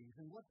with these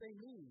and what they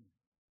mean.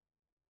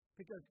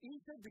 Because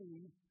each of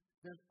these,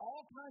 there's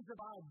all kinds of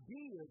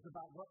ideas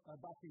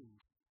about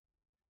these.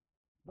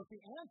 But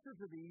the answer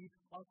to these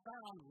are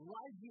found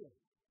right here.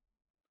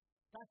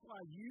 That's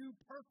why you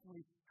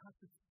personally have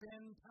to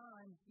spend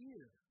time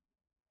here.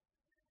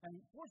 And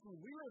fortunately,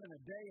 we live in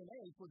a day and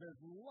age where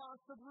there's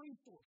lots of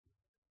resources.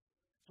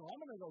 So I'm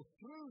going to go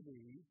through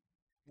these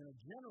in a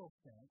general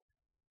sense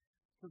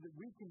so that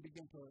we can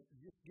begin to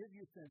just give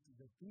you a sense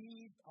that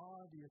these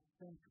are the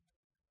essentials,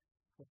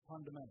 the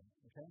fundamentals,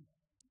 okay?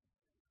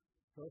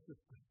 So let's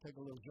just take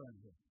a little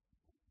journey here.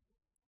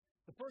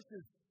 The first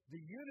is the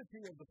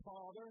unity of the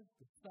Father,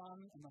 the Son,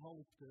 and the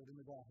Holy Spirit in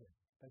the Godhead.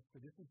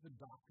 This is the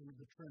doctrine of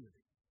the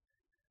Trinity.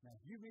 Now,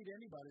 if you read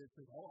anybody that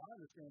says, I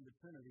understand the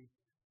Trinity,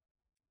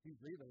 he's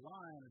either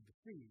lying or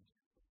deceived.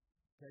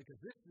 Okay,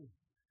 because this is,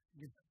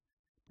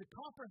 to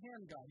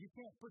comprehend God, you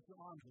can't put your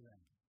arms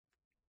around him.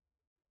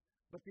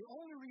 But the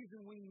only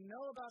reason we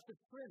know about the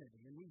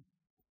Trinity, and we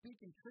speak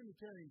in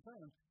Trinitarian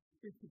terms,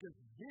 is because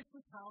this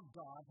is how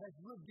God has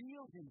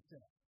revealed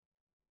himself.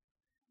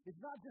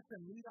 It's not just a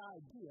neat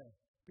idea,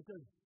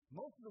 because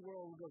most of the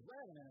world goes,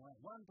 wait a minute,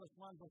 1 plus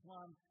 1 plus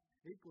 1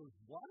 equals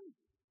 1?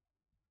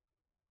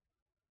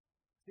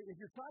 See, if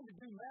you're trying to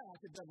do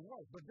math, it doesn't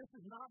work. But this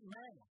is not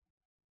math.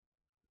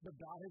 But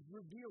God has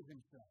revealed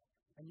himself.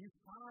 And you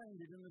find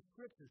it in the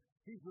Scriptures.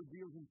 He's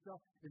revealed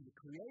himself in the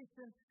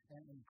creation,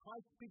 and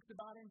Christ speaks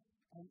about him.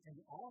 And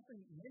often,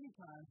 many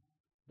times,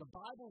 the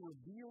Bible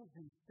reveals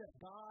himself,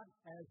 God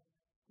as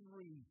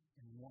three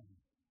in one.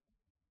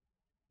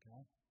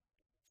 Okay?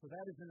 So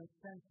that is an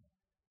essential.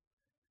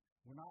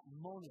 We're not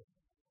monists.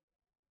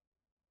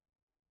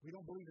 We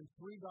don't believe in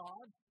three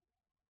gods.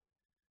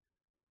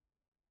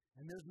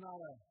 And there's not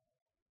a,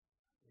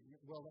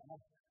 well,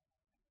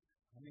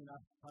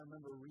 I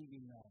remember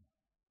reading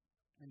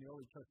in the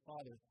early church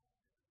fathers,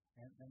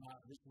 and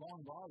this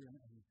long volume,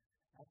 and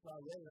after I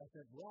read it, I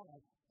said, well, I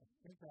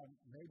think I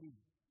maybe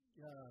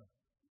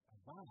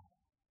wow,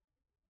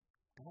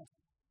 that's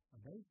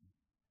amazing.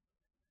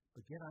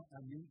 But yet I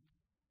meet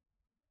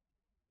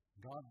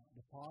God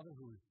the Father,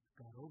 who is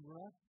God over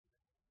us.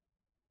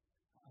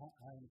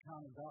 I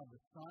encounter God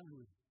the Son, who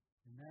is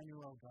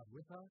Emmanuel, God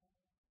with us.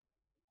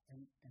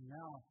 And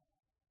now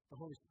the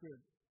Holy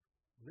Spirit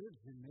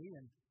lives in me,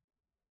 and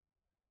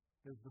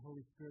there's the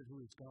Holy Spirit who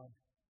is God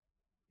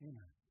in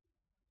us.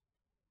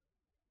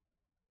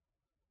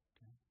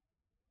 Okay?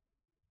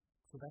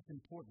 So that's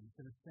important. It's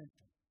an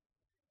essential.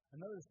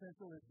 Another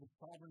essential is the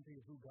sovereignty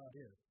of who God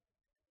is.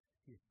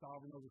 He is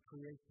sovereign over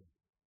creation.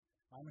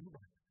 I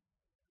remember it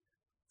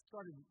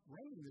started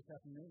raining this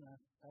afternoon, and I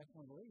asked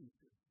one of the ladies,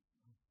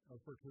 I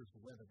refer to her as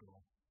the weather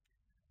girl.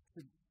 I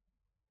said,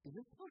 is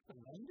it supposed to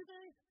rain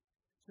today?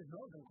 She said,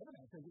 no, the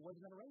weatherman said it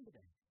wasn't going to rain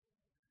today.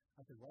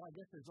 I said, well, I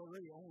guess there's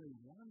already only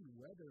one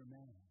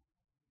weatherman.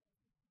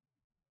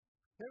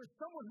 There is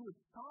someone who is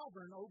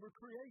sovereign over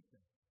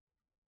creation.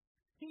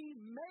 He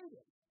made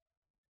it.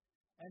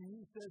 And he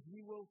says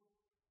he will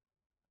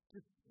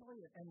destroy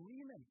it and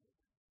remake it.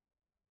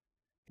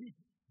 He's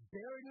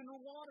buried in the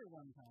water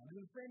one time.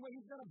 In the same way,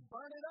 he's going to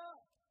burn it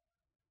up.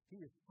 He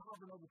is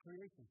sovereign over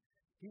creation.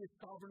 He is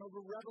sovereign over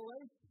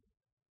revelation.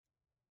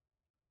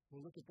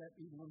 We'll look at that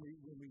even when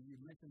we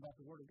mention about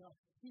the Word of God.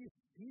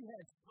 He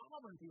has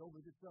sovereignty over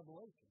this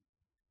revelation.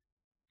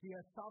 He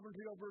has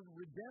sovereignty over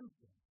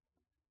redemption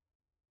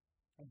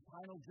and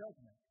final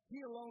judgment. He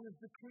alone is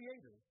the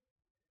Creator.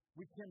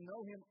 We can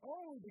know him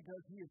only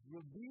because he has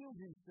revealed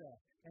himself,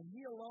 and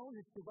he alone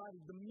has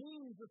provided the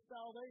means of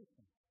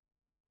salvation.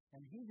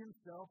 And he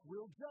himself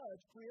will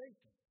judge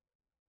creation.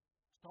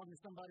 I was talking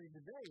to somebody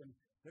today, and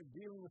they're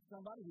dealing with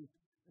somebody who,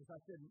 as I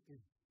said,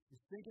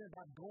 is thinking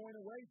about going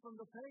away from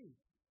the faith.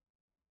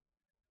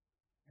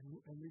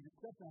 And we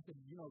discussed, and I said,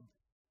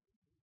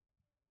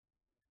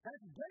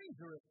 that's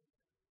dangerous.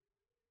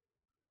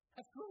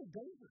 That's really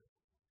dangerous.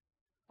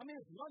 I mean,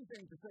 it's one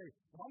thing to say,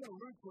 well, I'm going to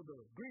root for the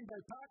Green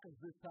Bay Packers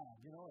this time,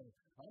 and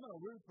I'm going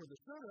to root for the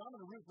Steelers, I'm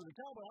going to root for the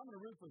Cowboys, I'm going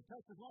to root for the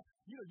Texas Lions.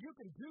 You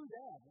can do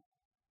that.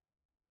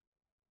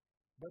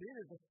 But it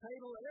is a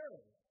fatal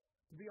error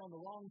to be on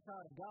the wrong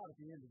side of God at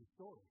the end of the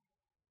story.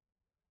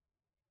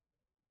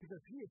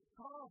 Because he is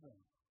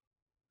sovereign.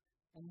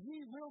 And he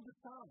will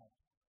decide.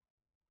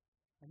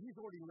 And he's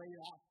already laid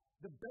out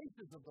the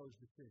basis of those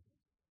decisions.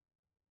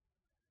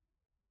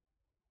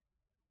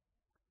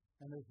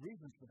 And there's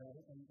reasons for that,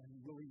 and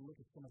we'll even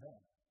look at some of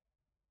that.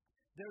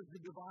 There's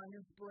the divine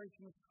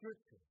inspiration of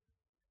Scripture.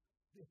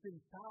 It's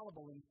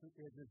infallible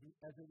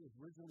as it was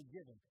originally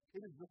given.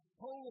 It is the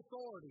sole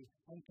authority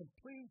and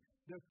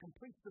there's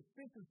complete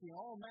sufficiency in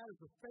all matters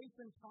of faith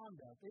and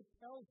conduct. It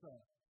tells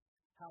us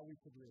how we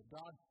should live.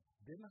 God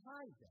didn't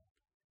hide that.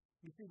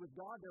 You see, with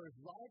God there is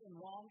right and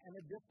wrong and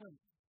a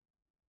difference.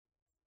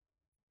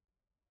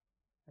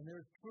 And there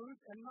is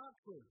truth and not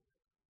truth.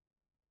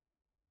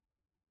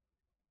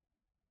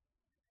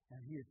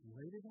 And he has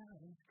laid it out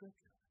in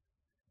Scripture.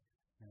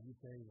 And you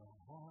say, well,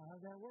 how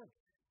does that work?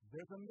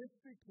 There's a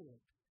mystery to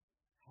it.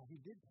 how he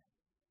did that,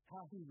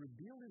 how he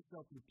revealed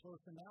himself through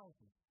close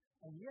analysis.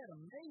 And yet,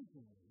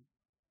 amazingly,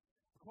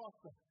 across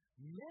the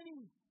many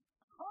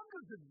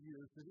hundreds of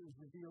years that it was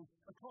revealed,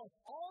 across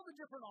all the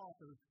different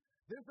authors,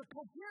 there's a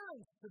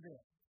coherence to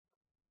this.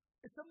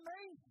 It's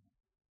amazing.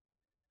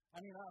 I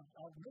mean,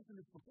 I've mentioned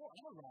this before.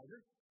 I'm a writer,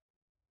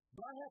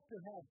 but I have to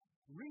have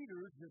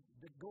readers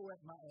that go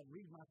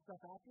read my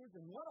stuff afterwards,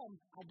 and one of them,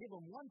 I give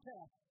them one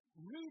task: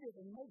 read it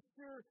and make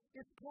sure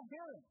it's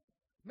coherent.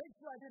 Make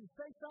sure I didn't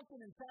say something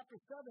in chapter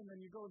 7, then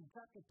you go to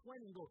chapter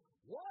 20 and go,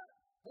 what?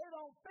 They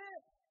don't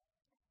fit.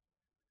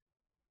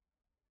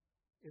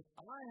 If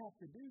I have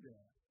to do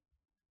that,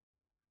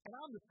 and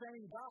I'm the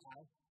same guy,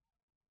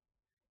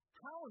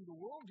 how in the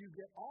world do you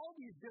get all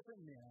these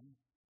different men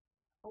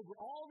over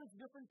all this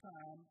different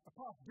time,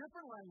 across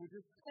different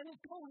languages, and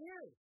it's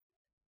coherent?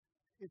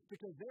 It's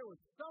because there was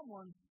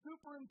someone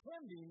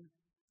superintending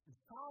and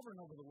sovereign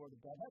over the Word of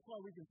God. That's why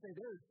we can say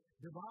there's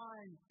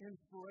divine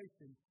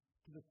inspiration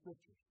to the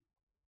Scriptures.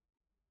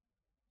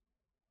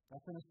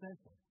 That's an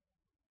essential.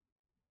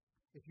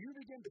 If you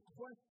begin to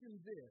question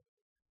this,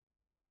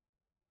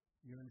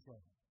 you're in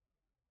trouble.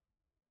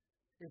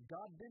 If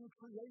God didn't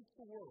create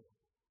the world,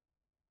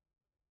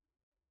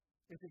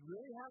 if it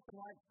really happened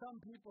like some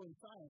people in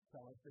science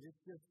tell us, that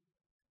it's just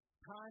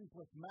time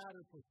plus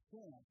matter plus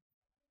chance,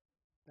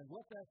 then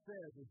what that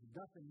says is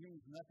nothing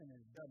means nothing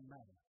and it doesn't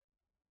matter.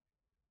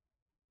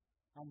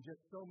 I'm just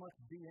so much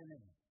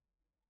DNA.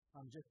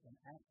 I'm just an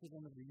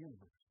accident of the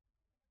universe.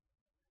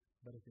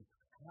 But if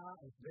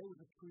there was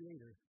a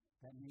creator,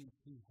 that means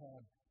he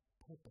had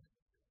purpose.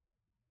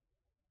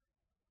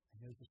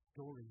 And there's a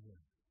story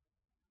here.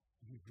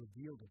 He's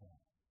revealed it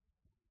all.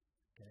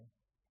 Okay?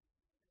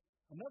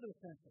 Another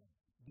essential,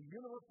 the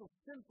universal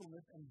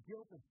sinfulness and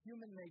guilt of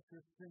human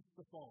nature since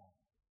the fall.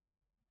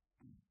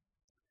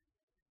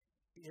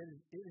 It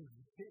is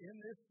in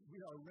this we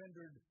are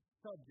rendered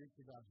subject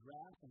to God's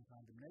wrath and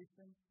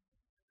condemnation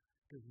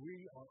because we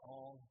are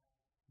all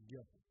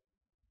guilty.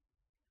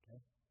 Okay?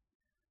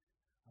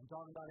 I'm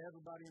talking about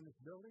everybody in this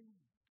building.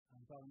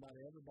 I'm talking about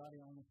everybody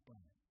on this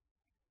planet.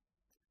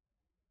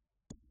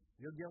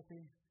 You're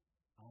guilty.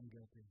 I'm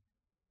guilty.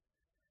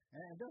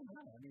 And it doesn't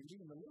matter. I mean,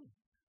 even the little.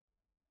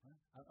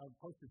 I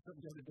posted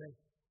something the other day.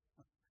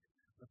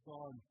 I saw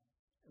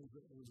it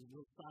was a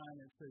little sign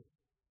that says,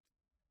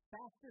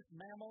 fastest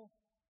mammal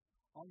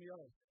on the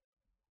earth.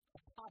 A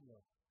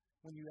toddler.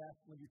 When you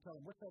tell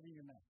them, what's over in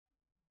your mouth?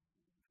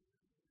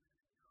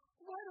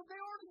 Why do they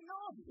already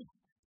know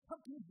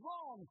something's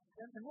wrong?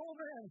 And oh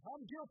man,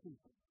 I'm guilty.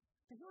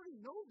 They already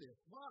know this.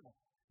 Why?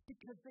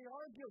 Because they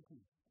are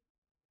guilty.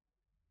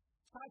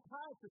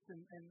 Psychiatrists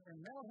and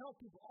mental health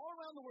people all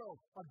around the world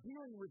are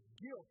dealing with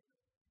guilt,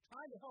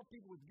 trying to help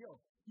people with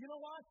guilt. You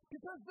know why?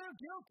 Because they're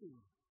guilty.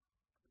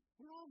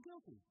 We're all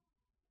guilty.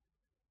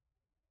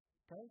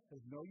 Okay?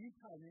 There's no use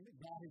hiding it.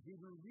 God has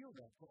even revealed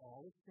that. For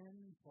all is sin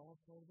and fall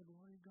short of the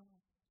glory of God.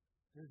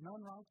 There's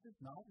none righteous,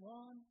 not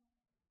one.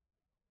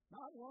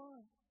 Not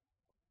one.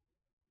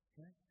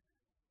 Okay?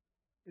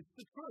 It's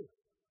the truth.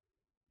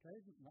 Okay?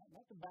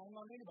 Not to bang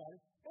on anybody.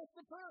 It's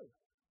the truth.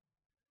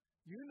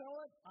 You know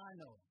it, I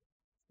know it.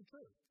 It's the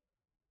truth.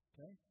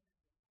 Okay?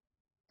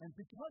 And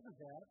because of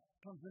that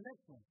comes the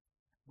next one.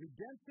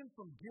 Redemption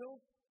from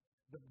guilt.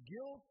 The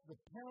guilt, the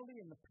penalty,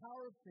 and the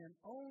power of sin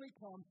only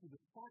comes through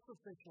the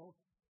sacrificial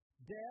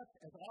death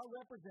as our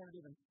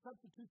representative and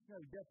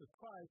substitutionary death of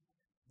Christ,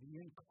 the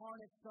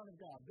incarnate Son of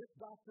God. This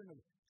doctrine of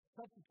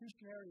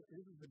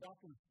this is the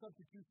doctrine of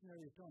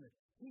substitutionary atonement.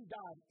 He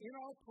died in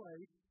our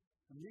place,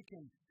 and we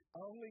can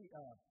only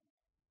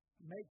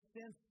make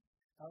sense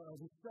of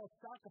his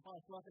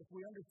self-sacrifice life if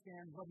we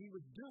understand what he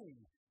was doing.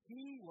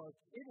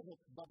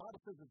 The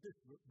Bible says that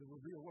the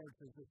revealed word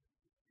says this.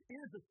 It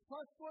is a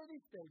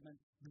trustworthy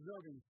statement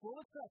deserving full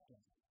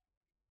acceptance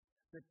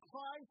that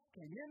Christ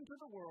came into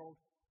the world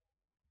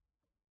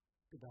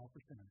to die for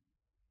sinners.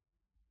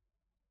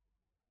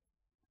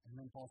 And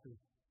then Paul says,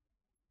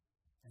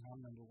 and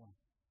I'm number one.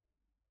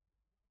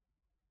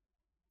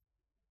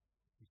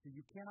 You see,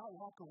 you cannot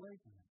walk away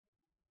from it.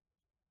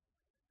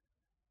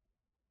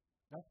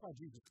 That's why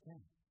Jesus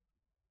came.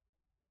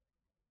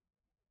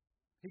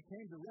 He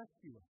came to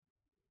rescue us,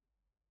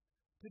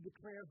 to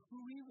declare who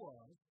he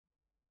was,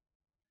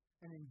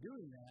 and in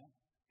doing that,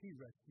 he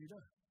rescued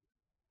us.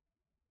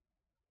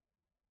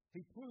 He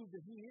proved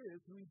that he is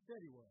who he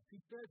said he was. He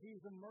says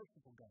he's a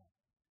merciful God,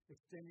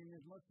 extending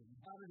his mercy. And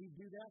how did he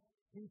do that?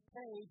 He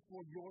paid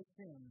for your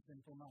sins and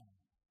for mine.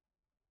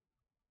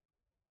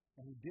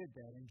 And he did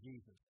that in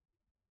Jesus.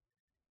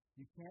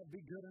 You can't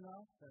be good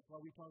enough. That's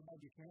why we talk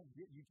about you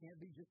can't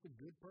be just a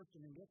good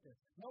person and get there.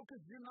 No,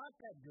 because you're not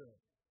that good.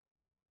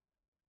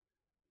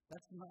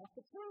 That's not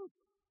the truth.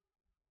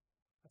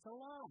 That's a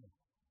lie.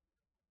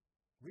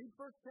 Read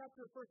first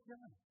chapter of 1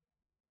 John.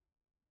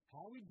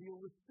 How we deal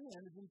with sin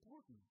is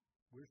important.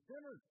 We're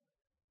sinners.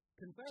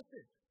 Confess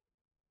it.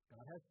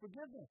 God has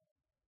forgiveness.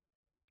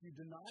 If you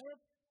deny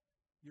it,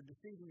 you're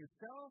deceiving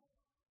yourself,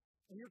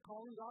 and you're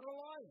calling God a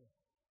liar.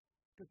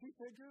 Because he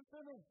said you're a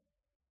sinner.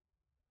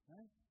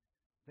 Right?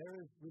 There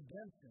is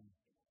redemption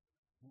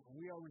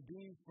We are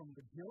redeemed from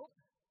the guilt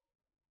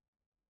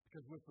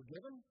because we're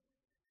forgiven.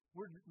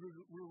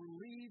 We're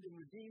relieved and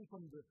redeemed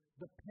from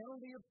the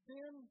penalty of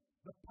sin,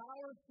 the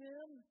power of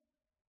sin.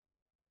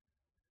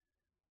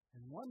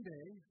 And one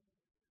day,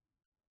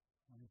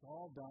 when it's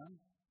all done,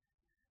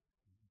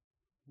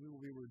 we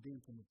will be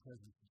redeemed from the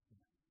presence of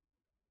sin.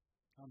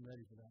 I'm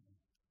ready for that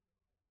one.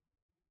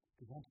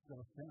 Because I'm still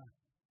a sinner.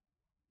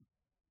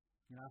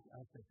 You know,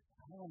 I say,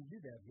 I don't want to do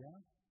that, yeah,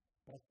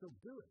 but I still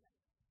do it.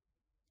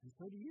 And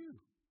so do you.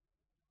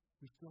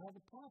 We still have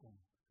a problem.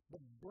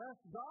 But bless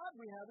God,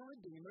 we have a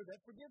Redeemer that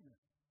forgives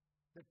us,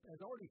 that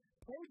has already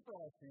paid for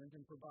our sins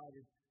and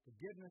provided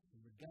forgiveness and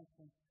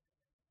redemption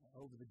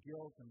over the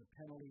guilt and the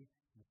penalty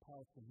and the power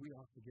of sin. We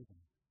are forgiven.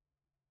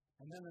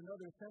 And then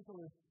another essential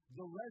is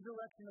the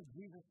resurrection of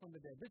Jesus from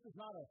the dead. This is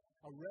not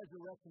a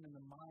resurrection in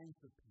the minds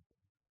of people.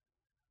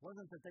 It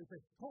wasn't that they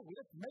said, oh,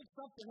 let's make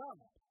something of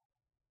it.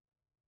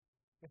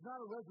 It's not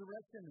a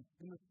resurrection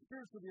in the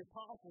spirits of the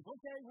apostles.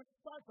 Okay, let's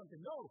start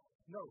something. No.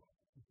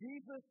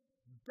 Jesus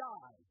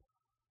died.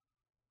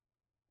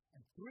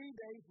 And 3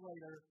 days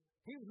later,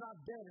 he was not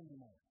dead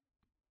anymore.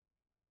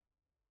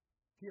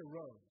 He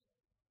arose.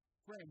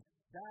 Friends,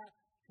 that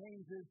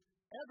changes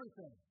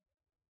everything.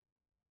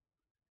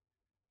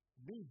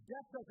 Being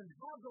death doesn't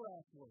have the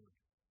last word.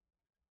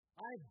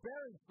 I have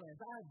buried friends.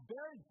 I have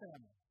buried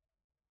family.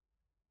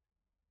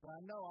 But I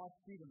know I'll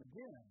see them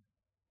again.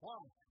 Why?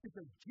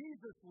 Because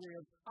Jesus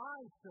lives, I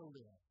still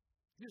live.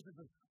 Jesus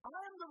says, I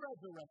am the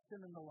resurrection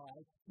and the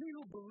life. He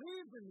who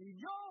believes in me,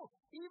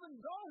 even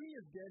though he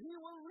is dead, he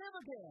will live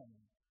again.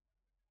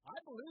 I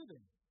believe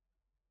him.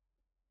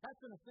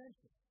 That's an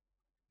essential.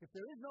 If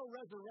there is no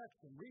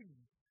resurrection, read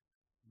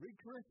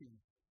Corinthians.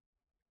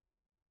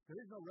 If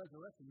there is no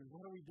resurrection, then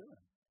what are we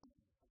doing?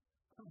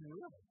 I mean,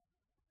 really.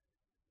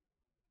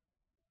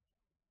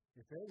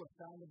 If they would have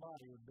found the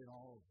body, it would have been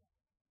all over.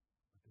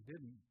 But they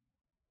didn't.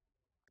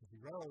 Because he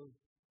rose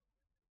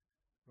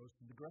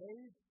from the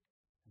grave,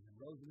 and then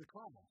rose in the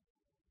clouds.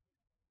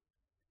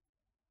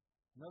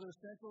 Another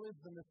essential is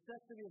the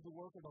necessity of the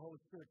work of the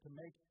Holy Spirit to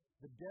make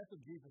the death of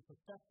Jesus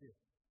effective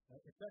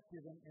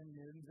in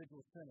the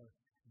individual sinner,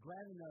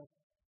 granting us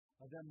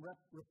them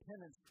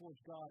repentance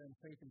towards God and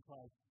faith in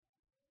Christ.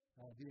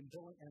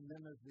 And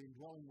then there's the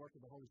indwelling work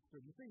of the Holy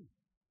Spirit. You see,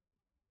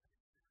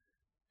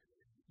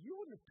 you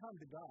wouldn't have come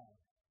to God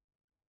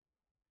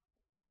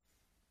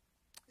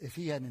if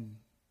he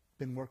hadn't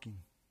been working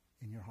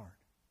in your heart.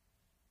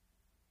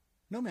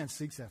 No man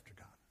seeks after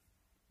God.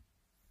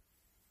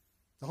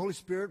 The Holy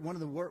Spirit, one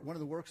of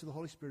the works of the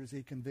Holy Spirit is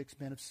he convicts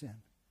men of sin.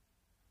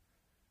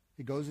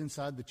 He goes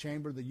inside the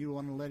chamber that you don't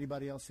want to let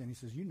anybody else in. He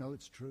says, you know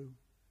it's true.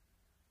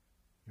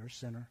 You're a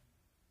sinner.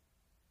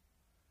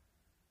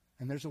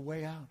 And there's a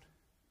way out.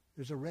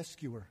 There's a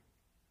rescuer.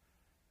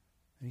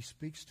 And he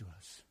speaks to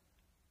us.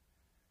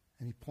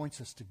 And he points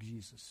us to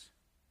Jesus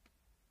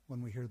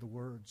when we hear the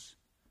words,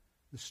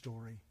 the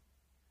story.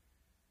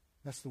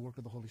 That's the work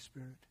of the Holy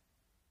Spirit.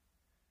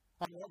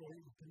 To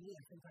me,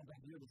 sometimes I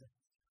deal with it.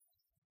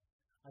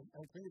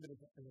 I think of it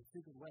as a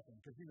secret weapon.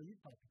 Because, you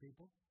talk to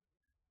people.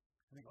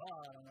 And they go,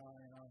 I don't know.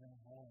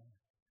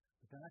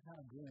 But then I kind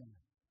of grin.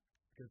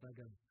 Because I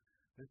go,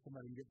 there's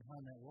somebody who can get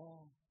behind that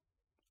wall.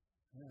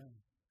 Yeah.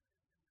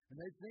 And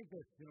they think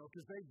that,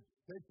 because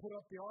they put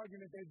up the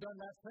argument, they've done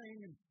that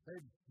thing, and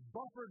they've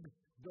buffered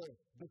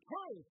the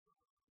truth.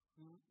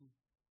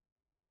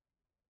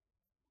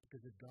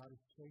 Because if God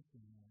is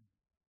chasing you,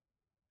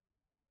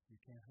 you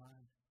can't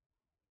hide.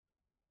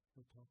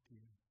 He'll talk to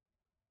you.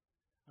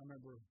 I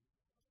remember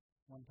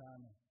one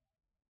time I was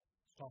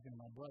talking to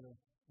my brother,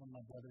 one of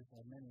my brothers, I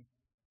have many,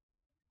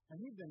 and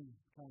he'd been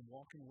kind of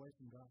walking away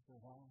from God for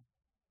a while,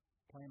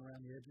 playing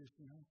around the edges,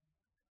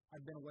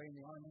 I'd been away in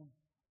the army,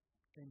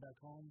 came back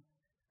home,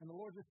 and the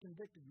Lord just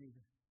convicted me.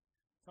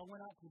 So I went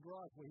out to the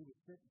garage where he was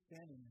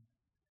standing there.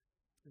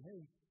 I said,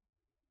 hey,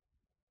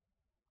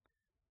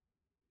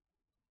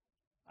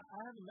 I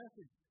have a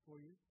message for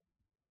you.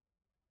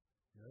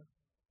 Yeah?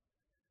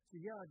 So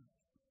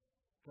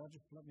God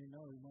just let me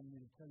know he wanted me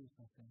to tell you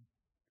something.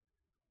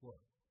 What?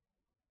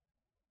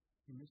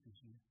 He misses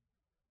you.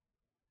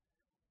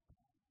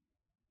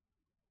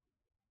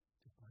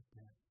 Just like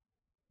that.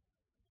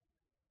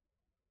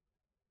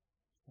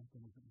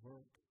 Something doesn't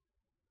work.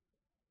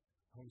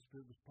 The Holy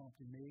Spirit was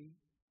prompting me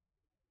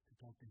to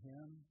talk to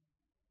him.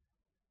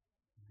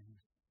 And then he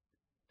was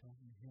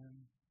talking to him.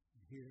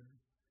 And here,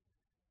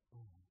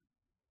 boom.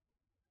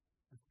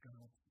 That's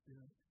God's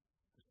Spirit.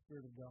 The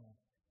Spirit of God.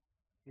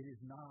 It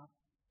is not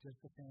just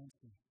a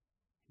fancy.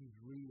 He's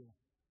real.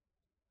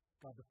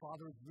 God the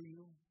Father is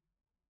real.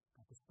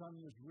 God the Son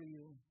is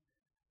real.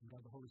 And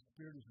God the Holy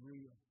Spirit is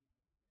real.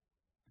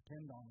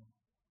 Depend on him.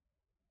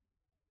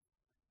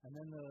 And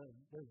then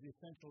there's the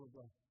essential of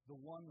the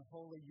one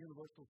holy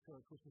universal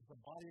church, which is the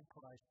body of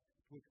Christ,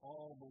 to which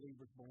all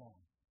believers belong.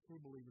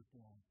 True believers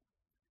belong.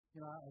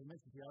 I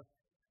mentioned to you,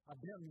 I've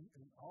been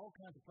in all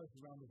kinds of places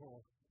around the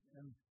world,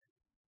 and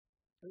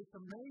it's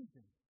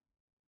amazing.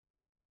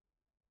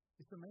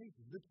 It's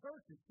amazing. The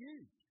church is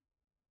huge.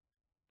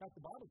 fact,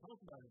 the Bible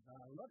talks about it.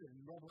 I love it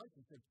in Revelation.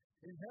 It says,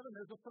 in heaven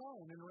there's a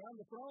throne, and around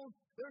the throne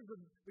there's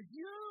a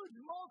huge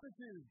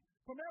multitude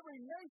from every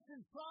nation,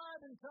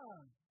 tribe, and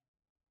tongue.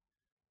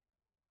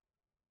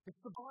 It's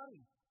the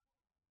body.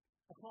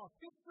 Across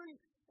history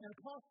and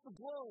across the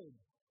globe,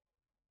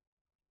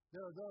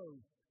 there are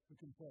those who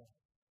confess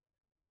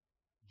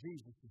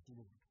Jesus is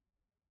Lord.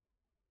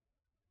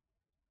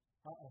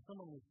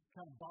 Someone was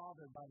kind of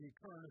bothered by the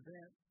current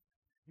event.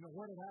 You know,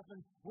 what had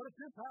happened? What if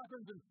this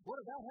happens? And what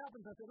if that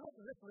happens? I said,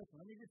 listen.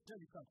 Let me just tell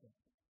you something.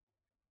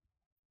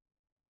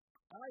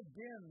 I've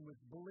been with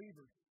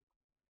believers,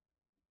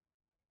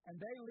 and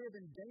they live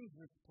in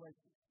dangerous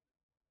places.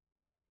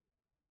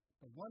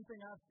 But one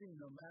thing I've seen,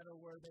 no matter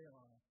where they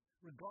are,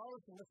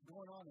 regardless of what's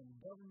going on in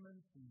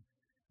governments and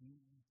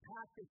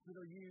tactics that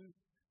are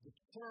used, the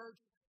church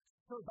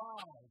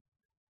survives.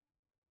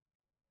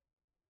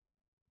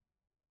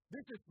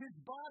 This is his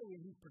body,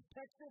 and he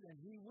protects it, and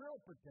he will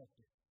protect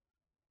it.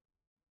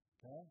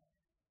 Okay?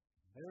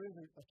 There is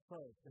a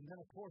church. And then,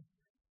 of course,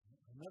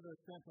 another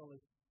essential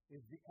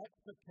is the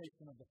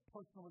expectation of the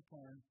personal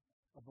return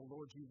of the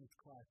Lord Jesus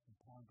Christ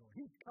upon glory.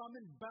 He's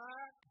coming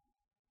back.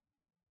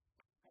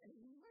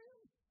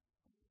 Amen.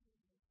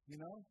 You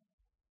know?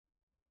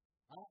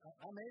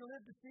 I may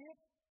live to see it.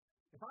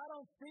 If I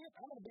don't see it,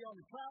 I'm going to be on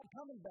the cloud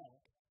coming back.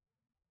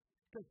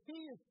 Because he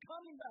is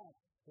coming back.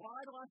 Why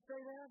do I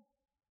say that?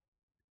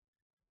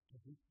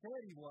 Because he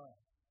said he was.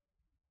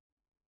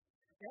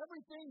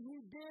 Everything he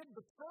did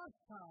the first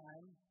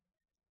time,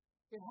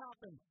 it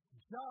happened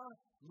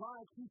just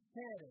like he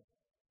said it.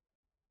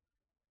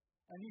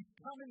 And he's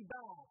coming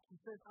back. He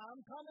says,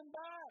 I'm coming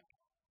back.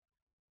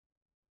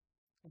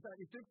 In fact,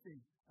 it's interesting.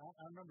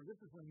 I remember this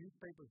is when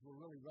newspapers were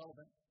really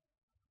relevant.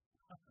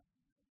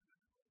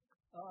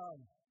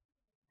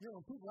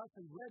 When people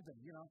actually read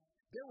them,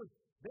 there was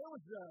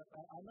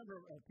I remember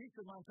a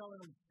teacher of mine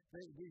telling them,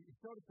 they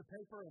showed us the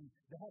paper and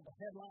they had the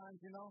headlines,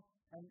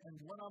 and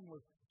one of them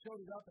showed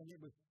it up and it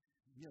was,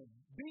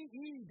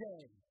 BE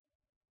Day.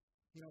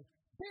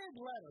 Big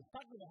letters,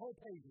 talking the whole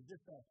page is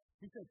just that.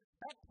 He said,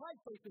 that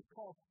typeface is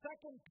called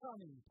Second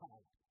Coming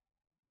type.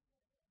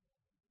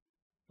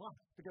 Well,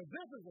 because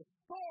this is a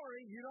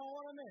story you don't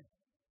want to miss.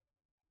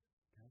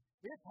 Okay?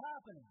 It's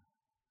happening.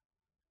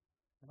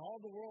 And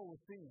all the world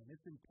will see it.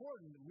 It's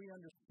important that we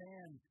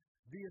understand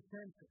the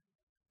essentials,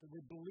 that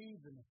we believe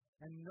in it,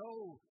 and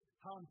know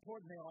how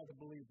important they are to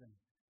believe in.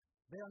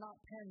 They are not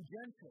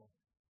tangential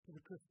to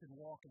the Christian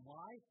walk. And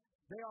why?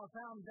 They are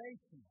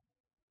foundational.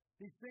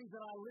 These things that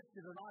I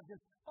listed are not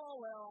just,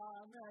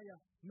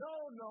 no.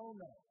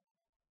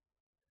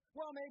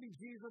 Well, maybe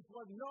Jesus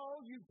was. No,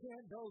 you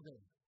can't go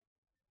there.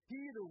 He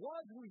either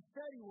was who he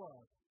said he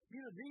was.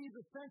 Either these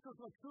essentials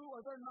are true or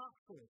they're not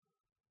true.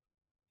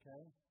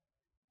 Okay?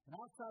 And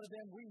outside of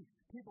them,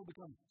 people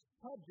become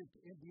subject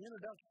in the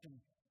introduction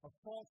of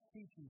false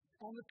teaching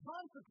and the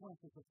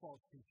consequences of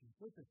false teaching.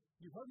 Listen,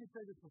 you've heard me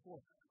say this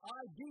before.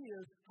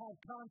 Ideas have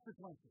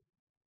consequences.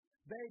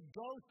 They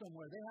go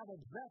somewhere. They have a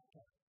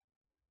vector.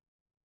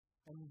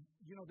 And,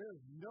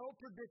 there's no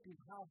predicting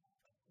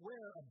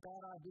where a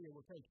bad idea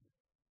will take you.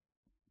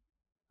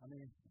 I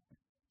mean,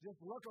 just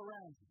look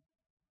around you.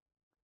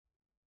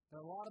 There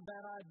are a lot of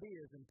bad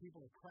ideas and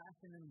people are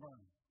crashing and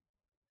burning.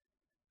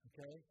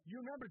 Okay?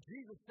 You remember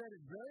Jesus said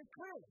it very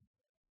clearly.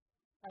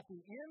 At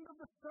the end of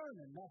the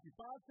sermon, Matthew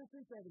 5, 6,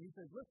 and 7, he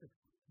says, listen,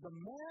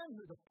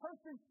 the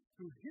person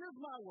who hears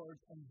my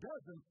words and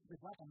does them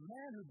is like a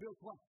man who built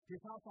what?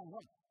 His house on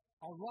what?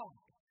 A rock.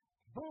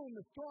 Boom,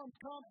 the storms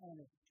come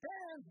and it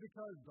stands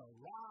because the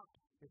rock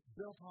is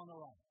built on the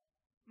rock.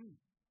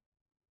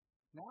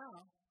 Now,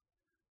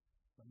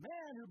 the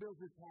man who builds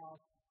his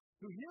house,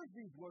 who hears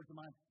these words of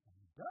mine, and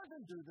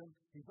doesn't do them,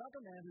 he's like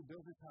a man who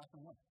builds his house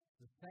on what?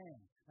 The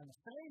sand. And the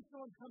same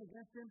storms come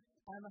against him,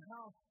 and the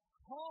house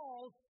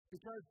falls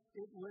because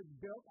it was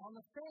built on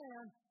the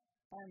sand,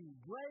 and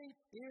great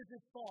is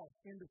its fall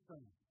in the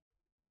sand.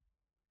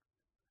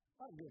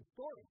 That's a good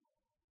story.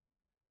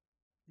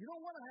 You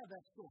don't want to have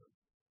that story.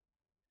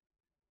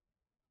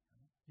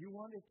 You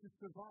want it to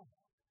survive.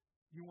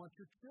 You want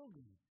your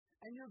children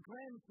and your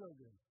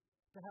grandchildren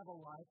to have a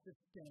life that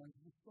stands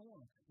the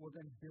storm. Well,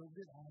 then build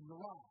it on the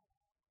rock.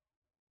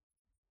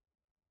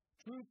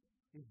 Truth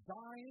is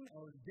dying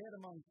or is dead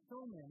among so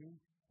many,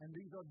 and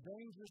these are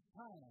dangerous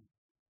times.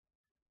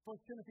 1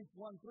 Timothy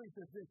 1:3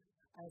 says this,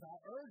 as I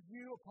urge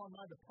you upon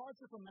my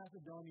departure from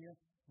Macedonia,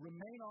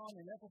 remain on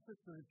in Ephesus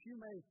so that you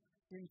may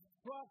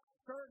instruct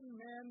certain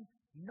men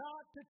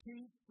not to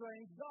teach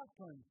strange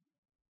doctrines,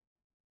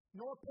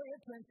 nor pay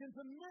attention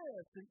to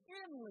myths and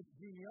endless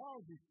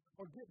genealogies,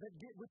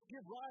 which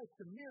give rise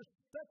to mere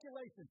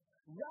speculation,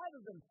 rather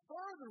than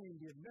furthering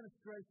the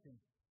administration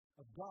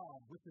of God,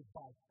 which is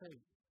by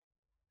faith.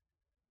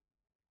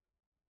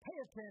 Pay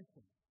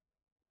attention.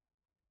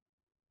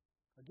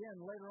 Again,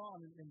 later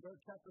on in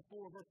chapter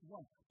 4, verse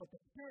 1, but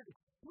the Spirit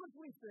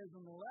explicitly says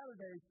in the latter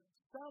days,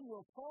 some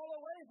will fall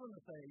away from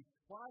the faith.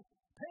 Why?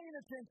 Paying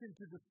attention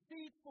to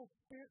deceitful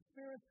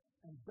spirits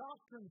and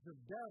doctrines of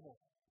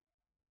devils.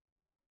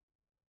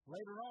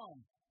 Later on,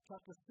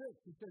 chapter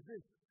 6, he says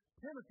this,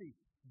 Timothy,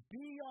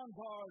 be on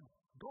guard.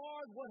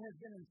 Guard what has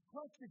been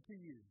entrusted to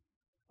you.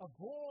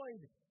 Avoid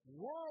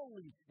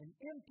worldly and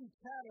empty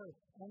chatter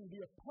and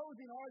the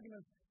opposing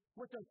arguments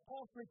which are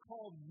falsely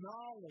called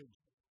knowledge,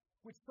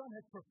 which some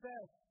have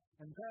professed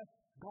and thus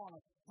gone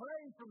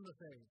astray from the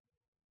faith.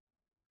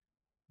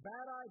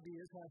 Bad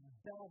ideas have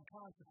bad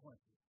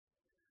consequences.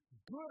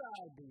 Good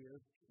ideas,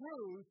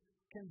 truth,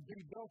 can be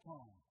built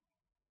on.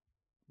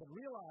 But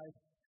realize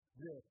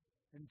this,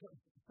 in 2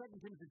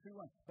 Timothy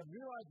 2:1, but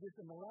realize this,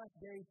 in the last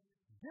days,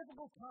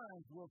 difficult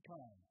times will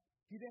come.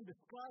 He then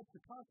describes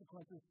the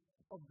consequences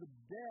of the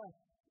death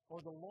or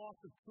the loss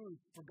of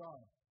truth for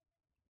God.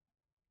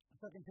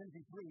 2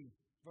 Timothy 3,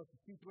 verses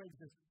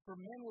 2-8 says, for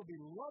men will be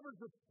lovers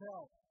of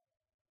self,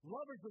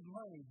 lovers of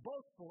money,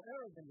 boastful,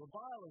 arrogant,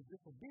 revilers,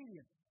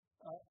 disobedient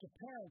to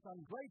parents,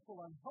 ungrateful,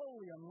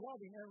 unholy,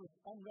 unloving,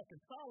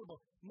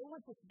 unreconcilable,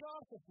 malicious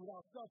gossips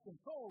without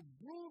self-control,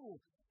 brutal,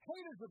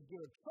 haters of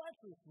good,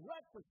 treacherous,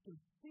 reckless,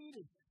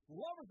 conceited,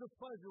 lovers of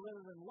pleasure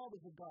rather than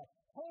lovers of God,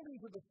 holding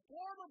to the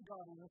form of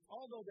godliness,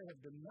 although they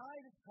have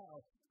denied its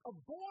power.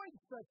 Avoid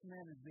such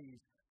men as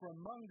these, for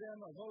among them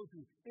are those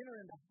who enter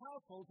into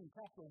households and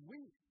captivate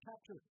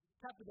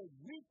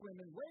weak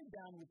women, weighed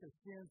down with their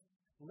sins,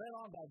 led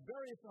on by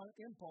various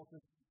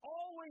impulses,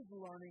 always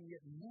learning, yet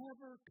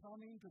never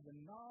coming to the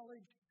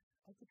knowledge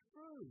of the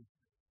truth.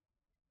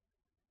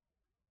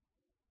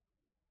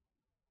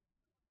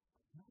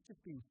 Not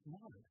just being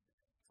smart,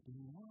 it's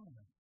being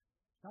wise.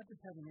 Not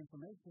just having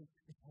information,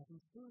 it's having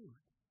truth.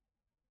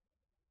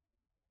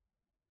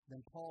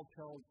 Then Paul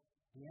tells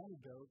the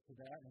antidote to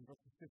that in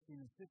verses 15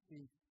 and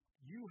 16.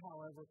 You,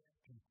 however,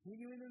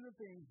 continuing in the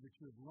things that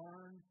you have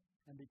learned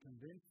and be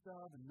convinced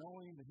of, and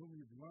knowing to whom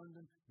you've learned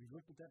them. We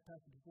looked at that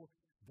passage before.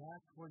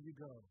 That's where you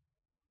go.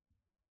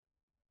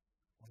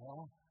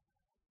 Well,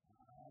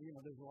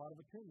 there's a lot of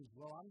opinions.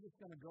 Well, I'm just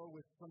going to go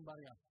with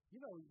somebody else.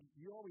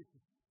 You always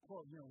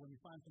quote, when you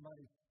find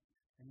somebody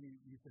and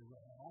you say,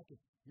 well, I could,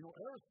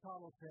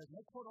 Aristotle says, and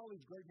they quote all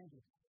these great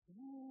names.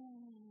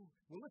 Ooh.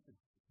 Well, listen,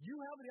 you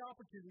have the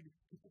opportunity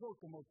to quote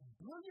the most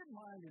brilliant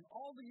mind in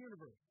all the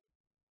universe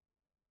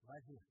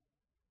right here.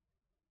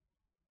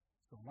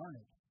 So learn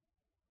it.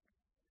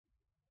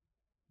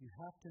 You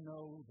have to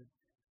know that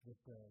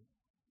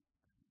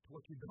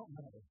what you don't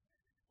know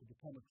to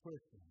become a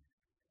Christian.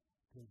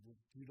 Because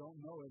you don't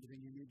know everything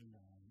you need to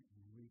know.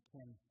 And we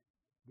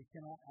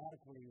cannot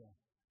adequately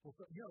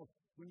fulfill.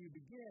 When you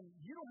begin,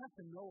 you don't have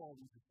to know all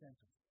these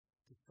essentials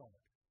to start.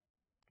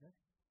 Okay?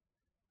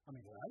 I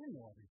didn't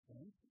know all these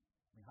things.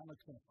 How much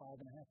can a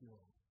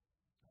 5.5-year-old?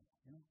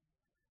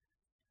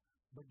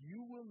 But you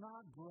will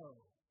not grow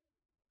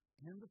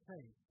in the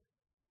faith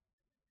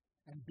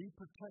and be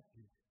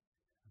protected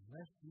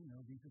unless you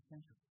know these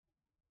essentials.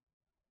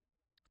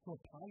 So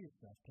apply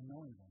yourself to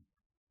knowing them.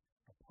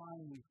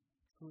 Applying these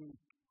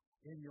truths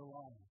in your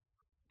life.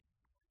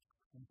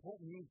 A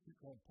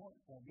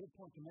good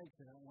point to make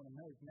that I want to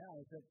make now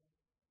is that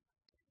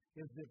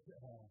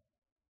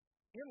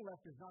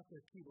intellect is not the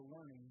key to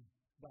learning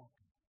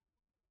doctrine.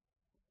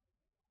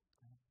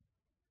 Okay?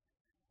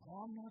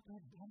 Oh, I'm not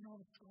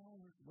a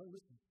scholar. Well,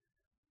 listen.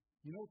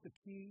 You know what the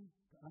key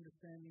to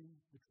understanding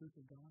the truth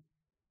of God?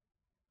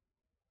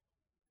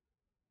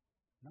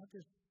 Not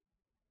just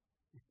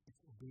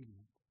it's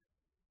obedience.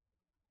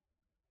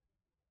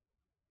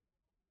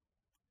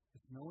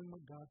 It's knowing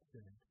what God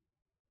said.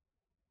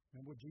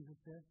 Remember what Jesus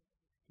said?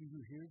 He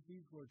who hears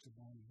these words of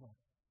mine, what?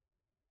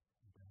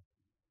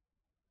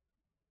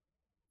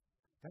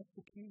 That's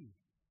the key.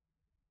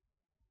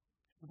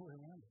 There's no way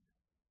around it.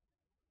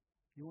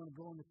 You want to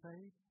go in the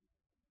faith?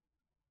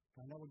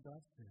 Find out what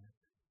God said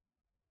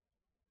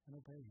and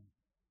obey Him.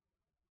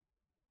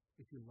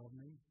 If you love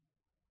me,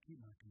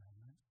 keep my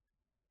commandments.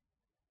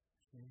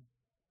 See?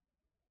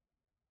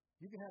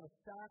 You can have a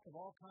stack of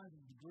all kinds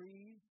of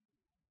degrees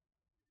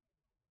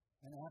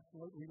and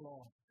absolutely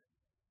lost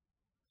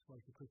as far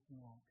as the Christian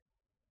walk.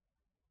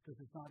 Because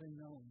it's not in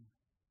knowing,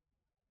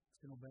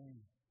 it's in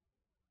obeying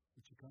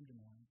that you come to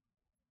know Him.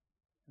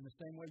 In the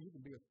same way, you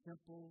can be a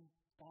simple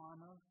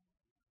farmer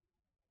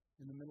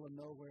in the middle of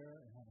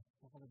nowhere and have a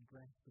solid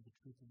grasp of the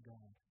truth of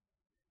God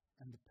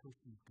and the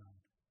person of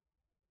God.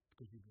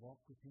 Because you've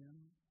walked with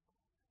Him,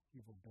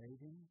 you've obeyed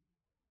Him.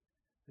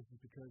 This is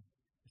because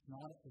it's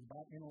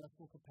about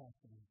intellectual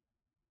capacity.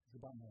 It's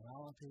about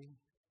morality.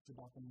 It's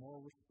about the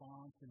moral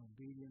response and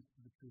obedience to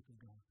the truth of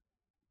God.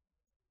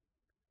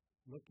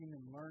 Looking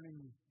and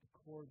learning the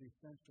core of the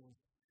essentials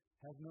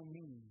has no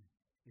meaning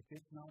if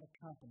it's not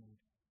accompanied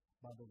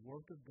by the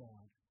work of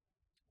God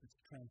that's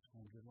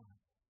transformed your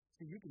life.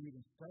 See, you can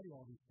even study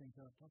all these things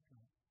that I've talked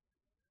about.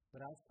 But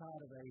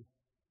outside of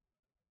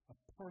a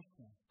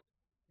personal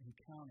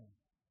encounter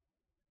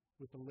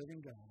with the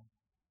living God,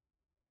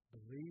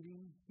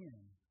 believing Him,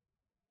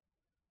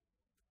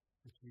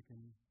 that you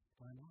can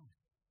find life.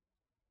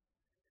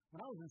 When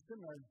I was in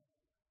seminary,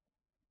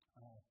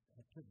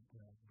 I took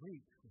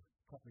Greek for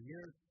a couple of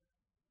years,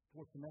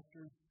 4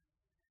 semesters.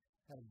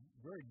 Had a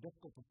very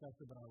difficult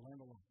professor, but I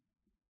learned a lot.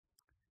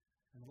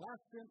 And the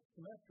last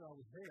semester I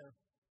was there,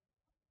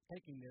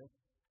 taking this,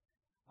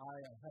 I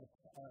had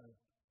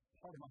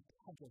part of my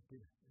project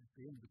at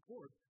the end of the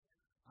course.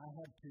 I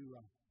had to,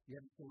 you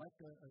had to select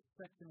a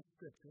section of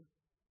Scripture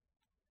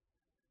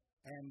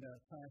and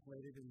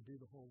translate it and do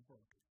the whole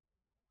book.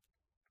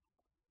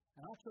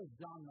 And I chose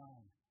John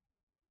 9.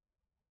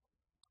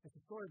 It's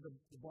the story of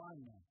the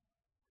blind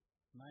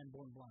man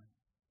born blind,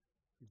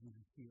 who's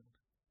Jesus healed.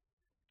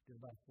 Did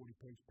about a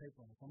 40-page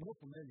paper on it. I'm a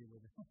little familiar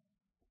with it.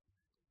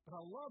 But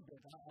I loved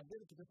it. I did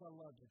it because I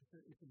loved it.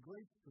 It's a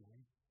great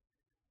story.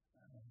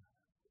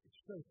 It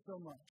shows so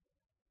much.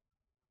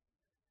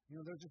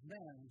 You know, there's this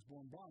man who's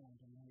born blind,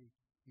 and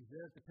he's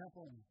there at the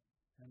temple,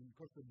 and of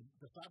course the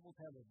disciples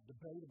have a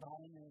debate about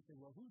him, and they say,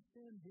 well, who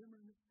sinned, him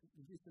or me?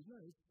 And Jesus says, no,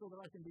 it's so that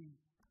I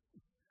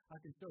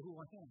can show who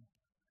I am.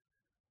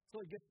 So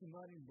he gets some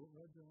money and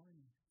rubs it on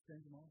and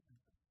sends him off.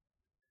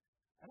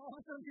 And all of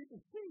a sudden people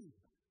see.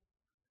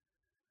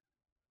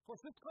 Of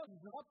course, this causes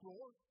an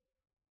uproar.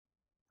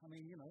 I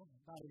mean, you know,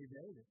 not every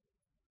day that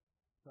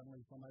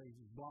suddenly somebody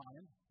who's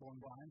blind, born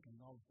blind, can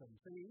all of a sudden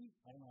see.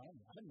 I don't know,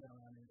 I haven't been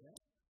around any of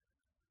that.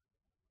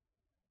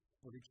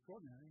 Pretty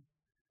extraordinary.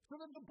 So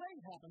then the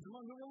debate happens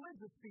among the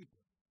religious people.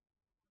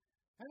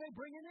 And they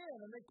bring him in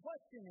and they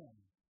question him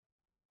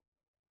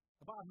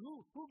about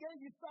who gave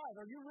you sight?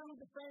 Are you really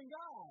the same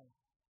guy?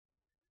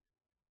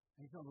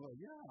 And he says, well,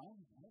 yeah.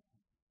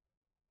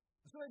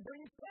 So they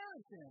bring his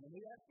parents in and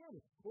they ask him,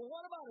 well,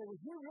 what about it?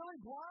 Was you really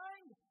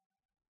blind?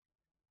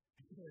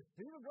 He says,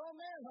 he's a grown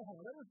man.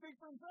 Let him speak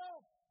for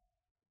himself.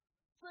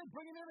 So they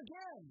bring him in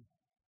again.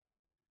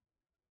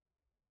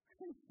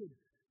 He said,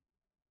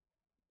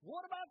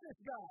 what about this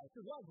guy? He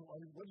says,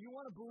 well, do you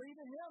want to believe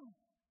in him?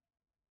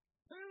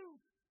 Who?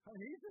 I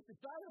mean, he's just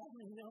excited on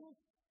me, you know.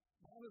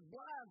 I was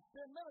blind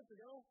 10 minutes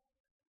ago.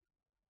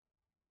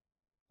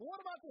 Well,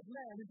 what about this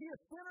man? Is he a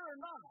sinner or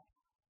not?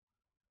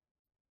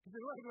 He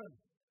said, wait.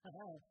 I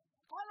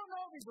don't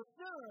know if he's a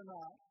sinner or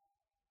not.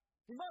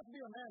 He must be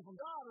a man from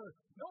God, or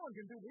no one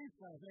can do these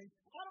kind of things.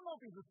 I don't know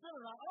if he's a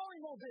sinner or not. I only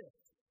know this.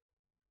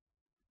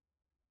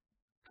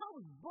 I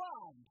was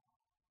blind.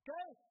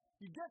 Okay?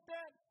 You get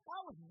that? I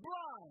was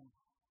blind.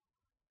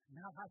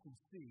 Now I can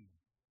see.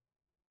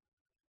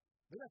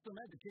 They got so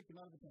mad to kick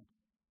him out of the temple.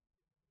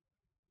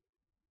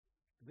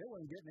 They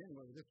weren't getting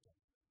anywhere with this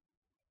guy.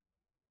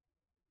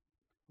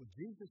 Well,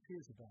 Jesus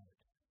hears about it.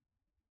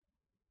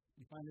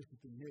 You find this at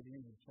the near the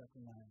end of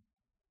chapter 9.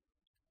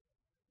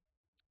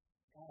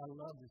 I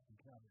love this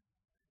encounter.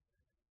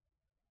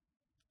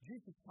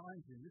 Jesus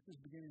finds him. This is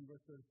beginning in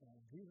verse 35.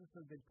 Jesus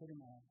said they put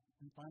him out,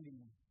 and finding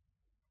him,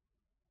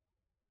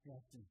 he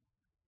asked him,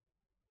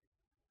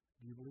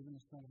 do you believe in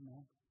the Son of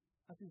Man?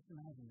 I can just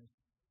imagine this.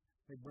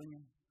 They bring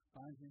him,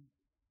 find him,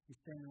 he's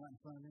standing right in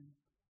front of him,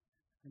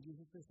 and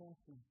Jesus just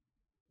asked him,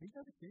 he's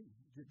never seen him.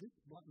 This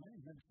blind man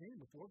had never seen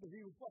him before, because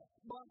he was what?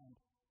 Blind.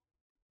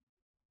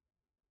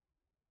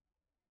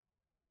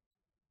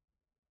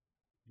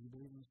 Do you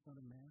believe in the Son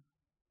of Man?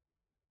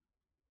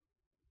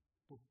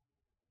 Well,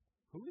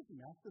 who is he,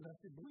 Master, that I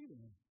should believe in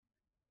him?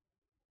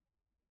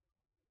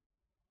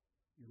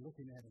 You're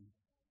looking at him.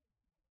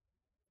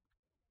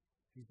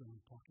 He's the one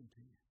talking to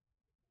you.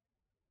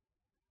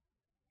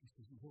 He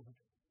says, Lord,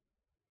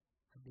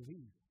 I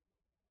believe.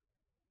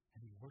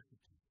 And he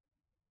worshipped him.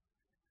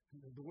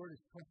 And the word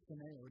is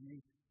proskuneo, and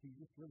he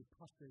just really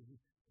prostrated. He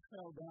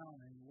fell down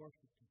and he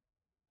worshipped him.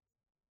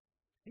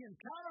 He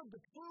encountered the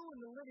true and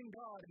the living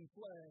God in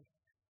flesh,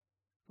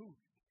 who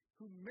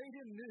made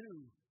him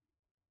new.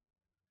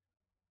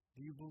 Do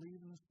you believe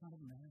in the Son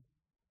of Man?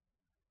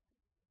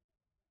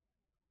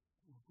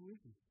 Well, who is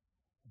he?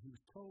 And he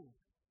was told.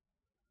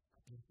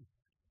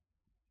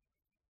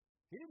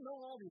 He didn't know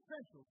all the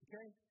essentials,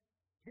 okay?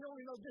 He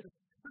only knows this.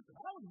 Listen,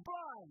 I was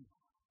blind,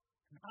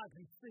 and I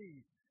can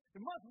see.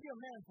 There must be a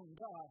man from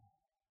God.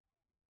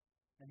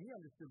 And he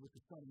understood what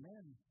the Son of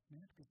Man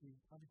meant because he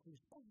obviously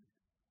responded.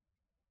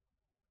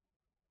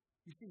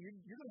 You see,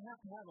 you're going to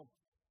have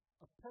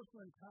a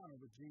personal encounter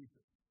with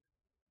Jesus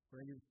for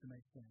any of this to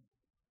make sense.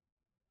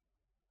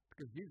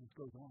 Because Jesus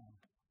goes on.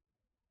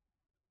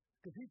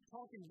 Because he's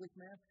talking to this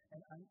man,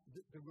 and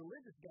the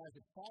religious guys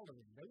that followed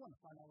him, they want to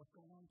find out what's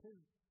going on too.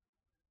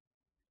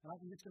 And I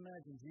can just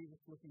imagine Jesus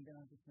looking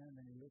down at this man,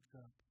 and he looks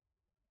up.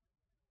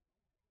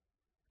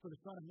 For the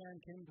Son of Man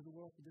came to the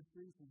world for this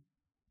reason,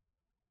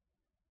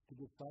 to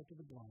give sight to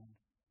the blind,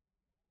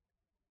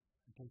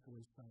 and take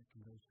away sight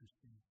from those who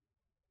see.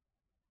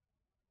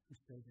 Who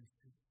say they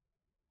see.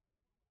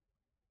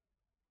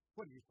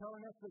 What are you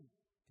telling us that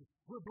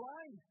we're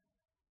blind?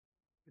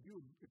 If you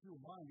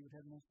were blind, you would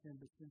have no sin,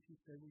 but since you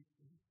say we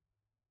see.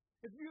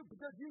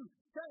 Because you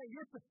say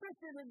you're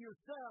sufficient in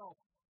yourself,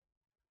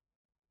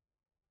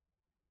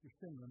 your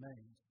sin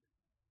remains.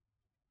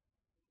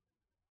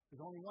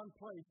 There's only one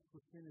place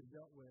where sin is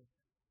dealt with.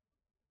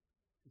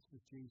 It's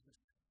with Jesus.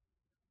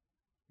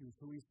 He was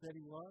who he said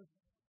he was.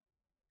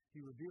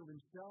 He revealed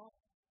himself.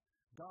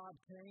 God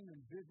came and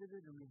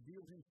visited and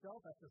revealed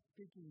himself after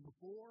speaking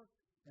before,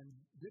 and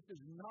this is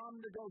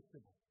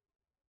non-negotiable.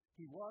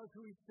 He was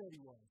who he said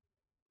he was.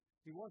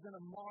 He wasn't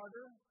a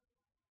martyr.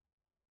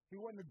 He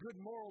wasn't a good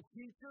moral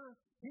teacher.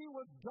 He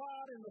was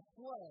God in the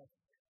flesh.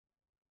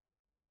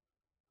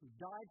 who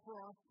died for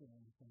our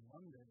sins and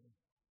one day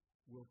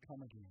will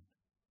come again.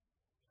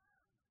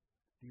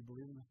 Do you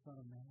believe in the Son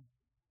of Man?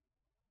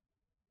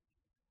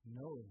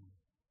 Know Him,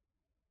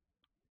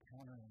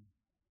 encounter Him,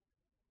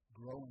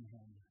 grow in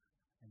Him,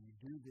 and you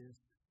do this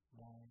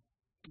right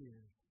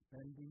here,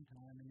 spending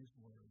time in His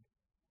Word,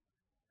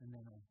 and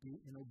then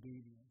in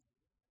obedience,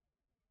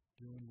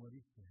 doing what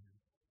He says,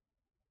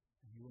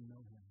 and you will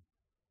know Him.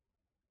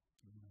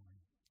 You will know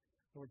Him.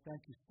 Lord,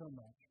 thank you so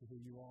much for who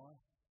you are.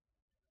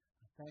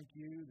 I thank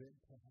you that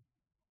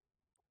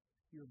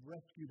you have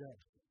rescued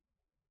us.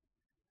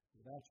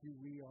 Without you,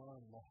 we are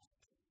lost.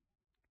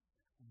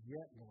 And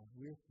yet, Lord,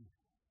 with you,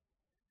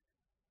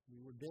 we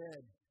were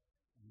dead,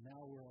 and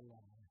now we're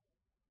alive.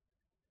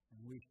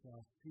 And we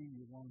shall see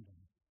you one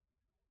day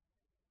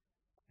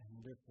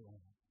and live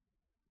forever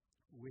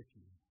with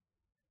you.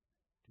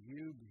 To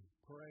you be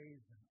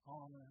praise and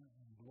honor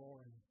and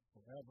glory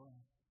forever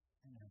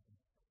and ever.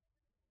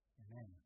 Amen.